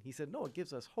depressed me. He said, no, it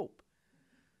gives us hope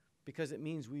because it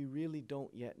means we really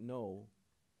don't yet know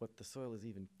what the soil is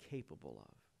even capable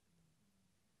of.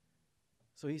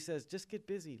 So he says, just get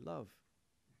busy, love.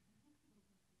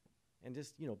 and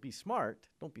just, be smart.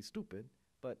 Don't be stupid.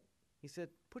 But he said,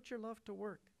 put your love to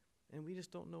work, and we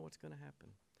just don't know what's going to happen.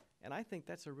 And I think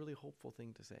that's a really hopeful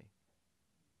thing to say.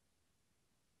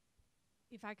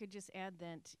 If I could just add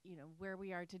that, where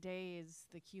we are today is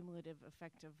the cumulative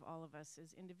effect of all of us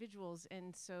as individuals.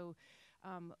 And so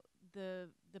the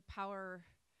power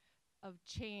of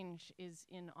change is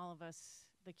in all of us,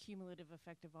 the cumulative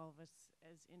effect of all of us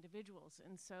as individuals.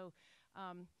 And so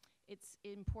it's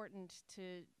important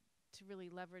to really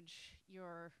leverage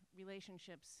your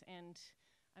relationships. And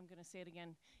I'm going to say it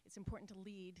again, it's important to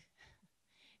lead.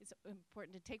 It's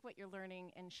important to take what you're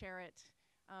learning and share it,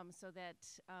 so that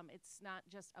it's not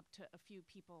just up to a few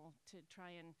people to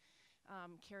try and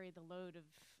carry the load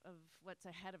of what's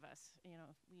ahead of us.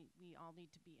 We all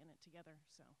need to be in it together.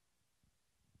 So.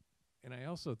 And I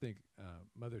also think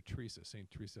Mother Teresa, St.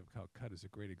 Teresa of Calcutta, is a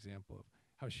great example of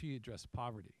how she addressed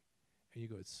poverty. And you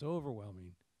go, it's so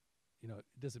overwhelming, it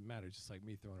doesn't matter, just like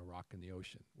me throwing a rock in the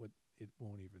ocean. It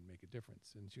won't even make a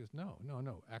difference. And she goes, no,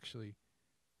 actually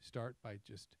start by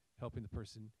just helping the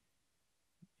person,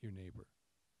 your neighbor,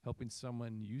 helping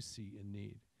someone you see in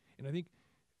need. And I think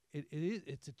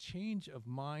it's a change of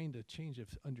mind, a change of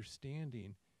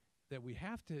understanding, that we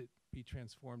have to be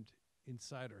transformed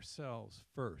inside ourselves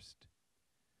first.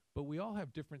 But we all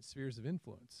have different spheres of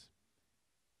influence.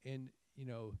 And,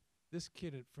 this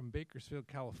kid from Bakersfield,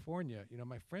 California,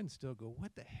 my friends still go,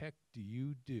 what the heck do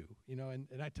you do? And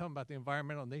I tell them about the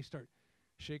environmental, and they start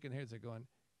shaking their heads. They're going,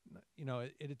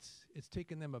 it's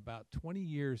taken them about 20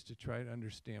 years to try to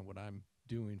understand what I'm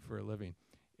doing for a living.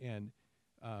 And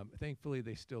thankfully,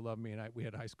 they still love me. And we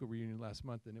had a high school reunion last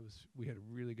month, and we had a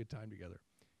really good time together.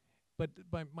 But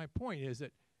my point is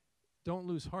that don't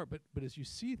lose heart. But as you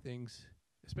see things,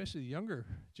 especially the younger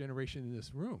generation in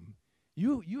this room,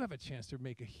 you have a chance to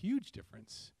make a huge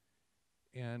difference.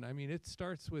 And I mean, it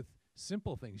starts with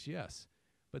simple things, yes.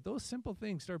 But those simple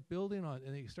things start building on,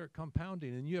 and they start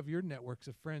compounding, and you have your networks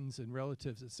of friends and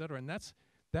relatives, et cetera. And that's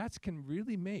can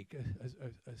really make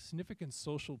a significant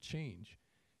social change.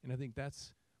 And I think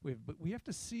but we have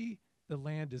to see the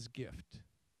land as gift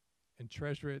and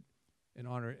treasure it and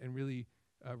honor it and really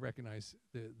recognize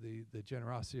the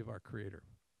generosity of our Creator.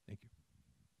 Thank you.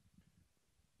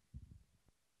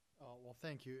 Well,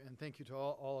 thank you, and thank you to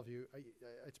all of you.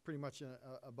 It's pretty much an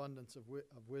abundance of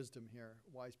wisdom here,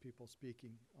 wise people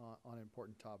speaking on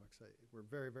important topics. We're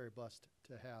very, very blessed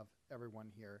to have everyone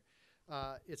here.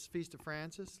 It's Feast of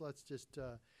Francis. Let's just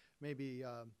maybe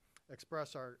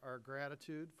express our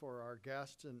gratitude for our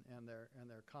guests and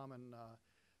their common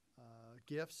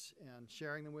gifts and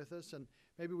sharing them with us. And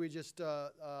maybe we just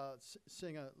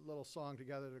sing a little song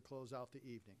together to close out the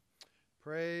evening.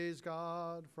 Praise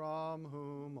God, from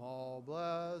whom all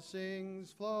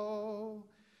blessings flow.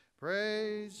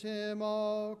 Praise him,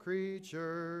 all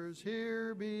creatures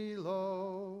here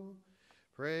below.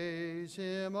 Praise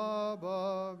him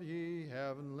above, ye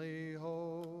heavenly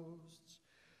hosts.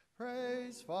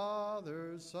 Praise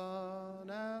Father, Son,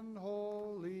 and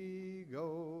Holy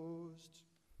Ghost.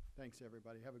 Thanks,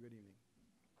 everybody. Have a good evening.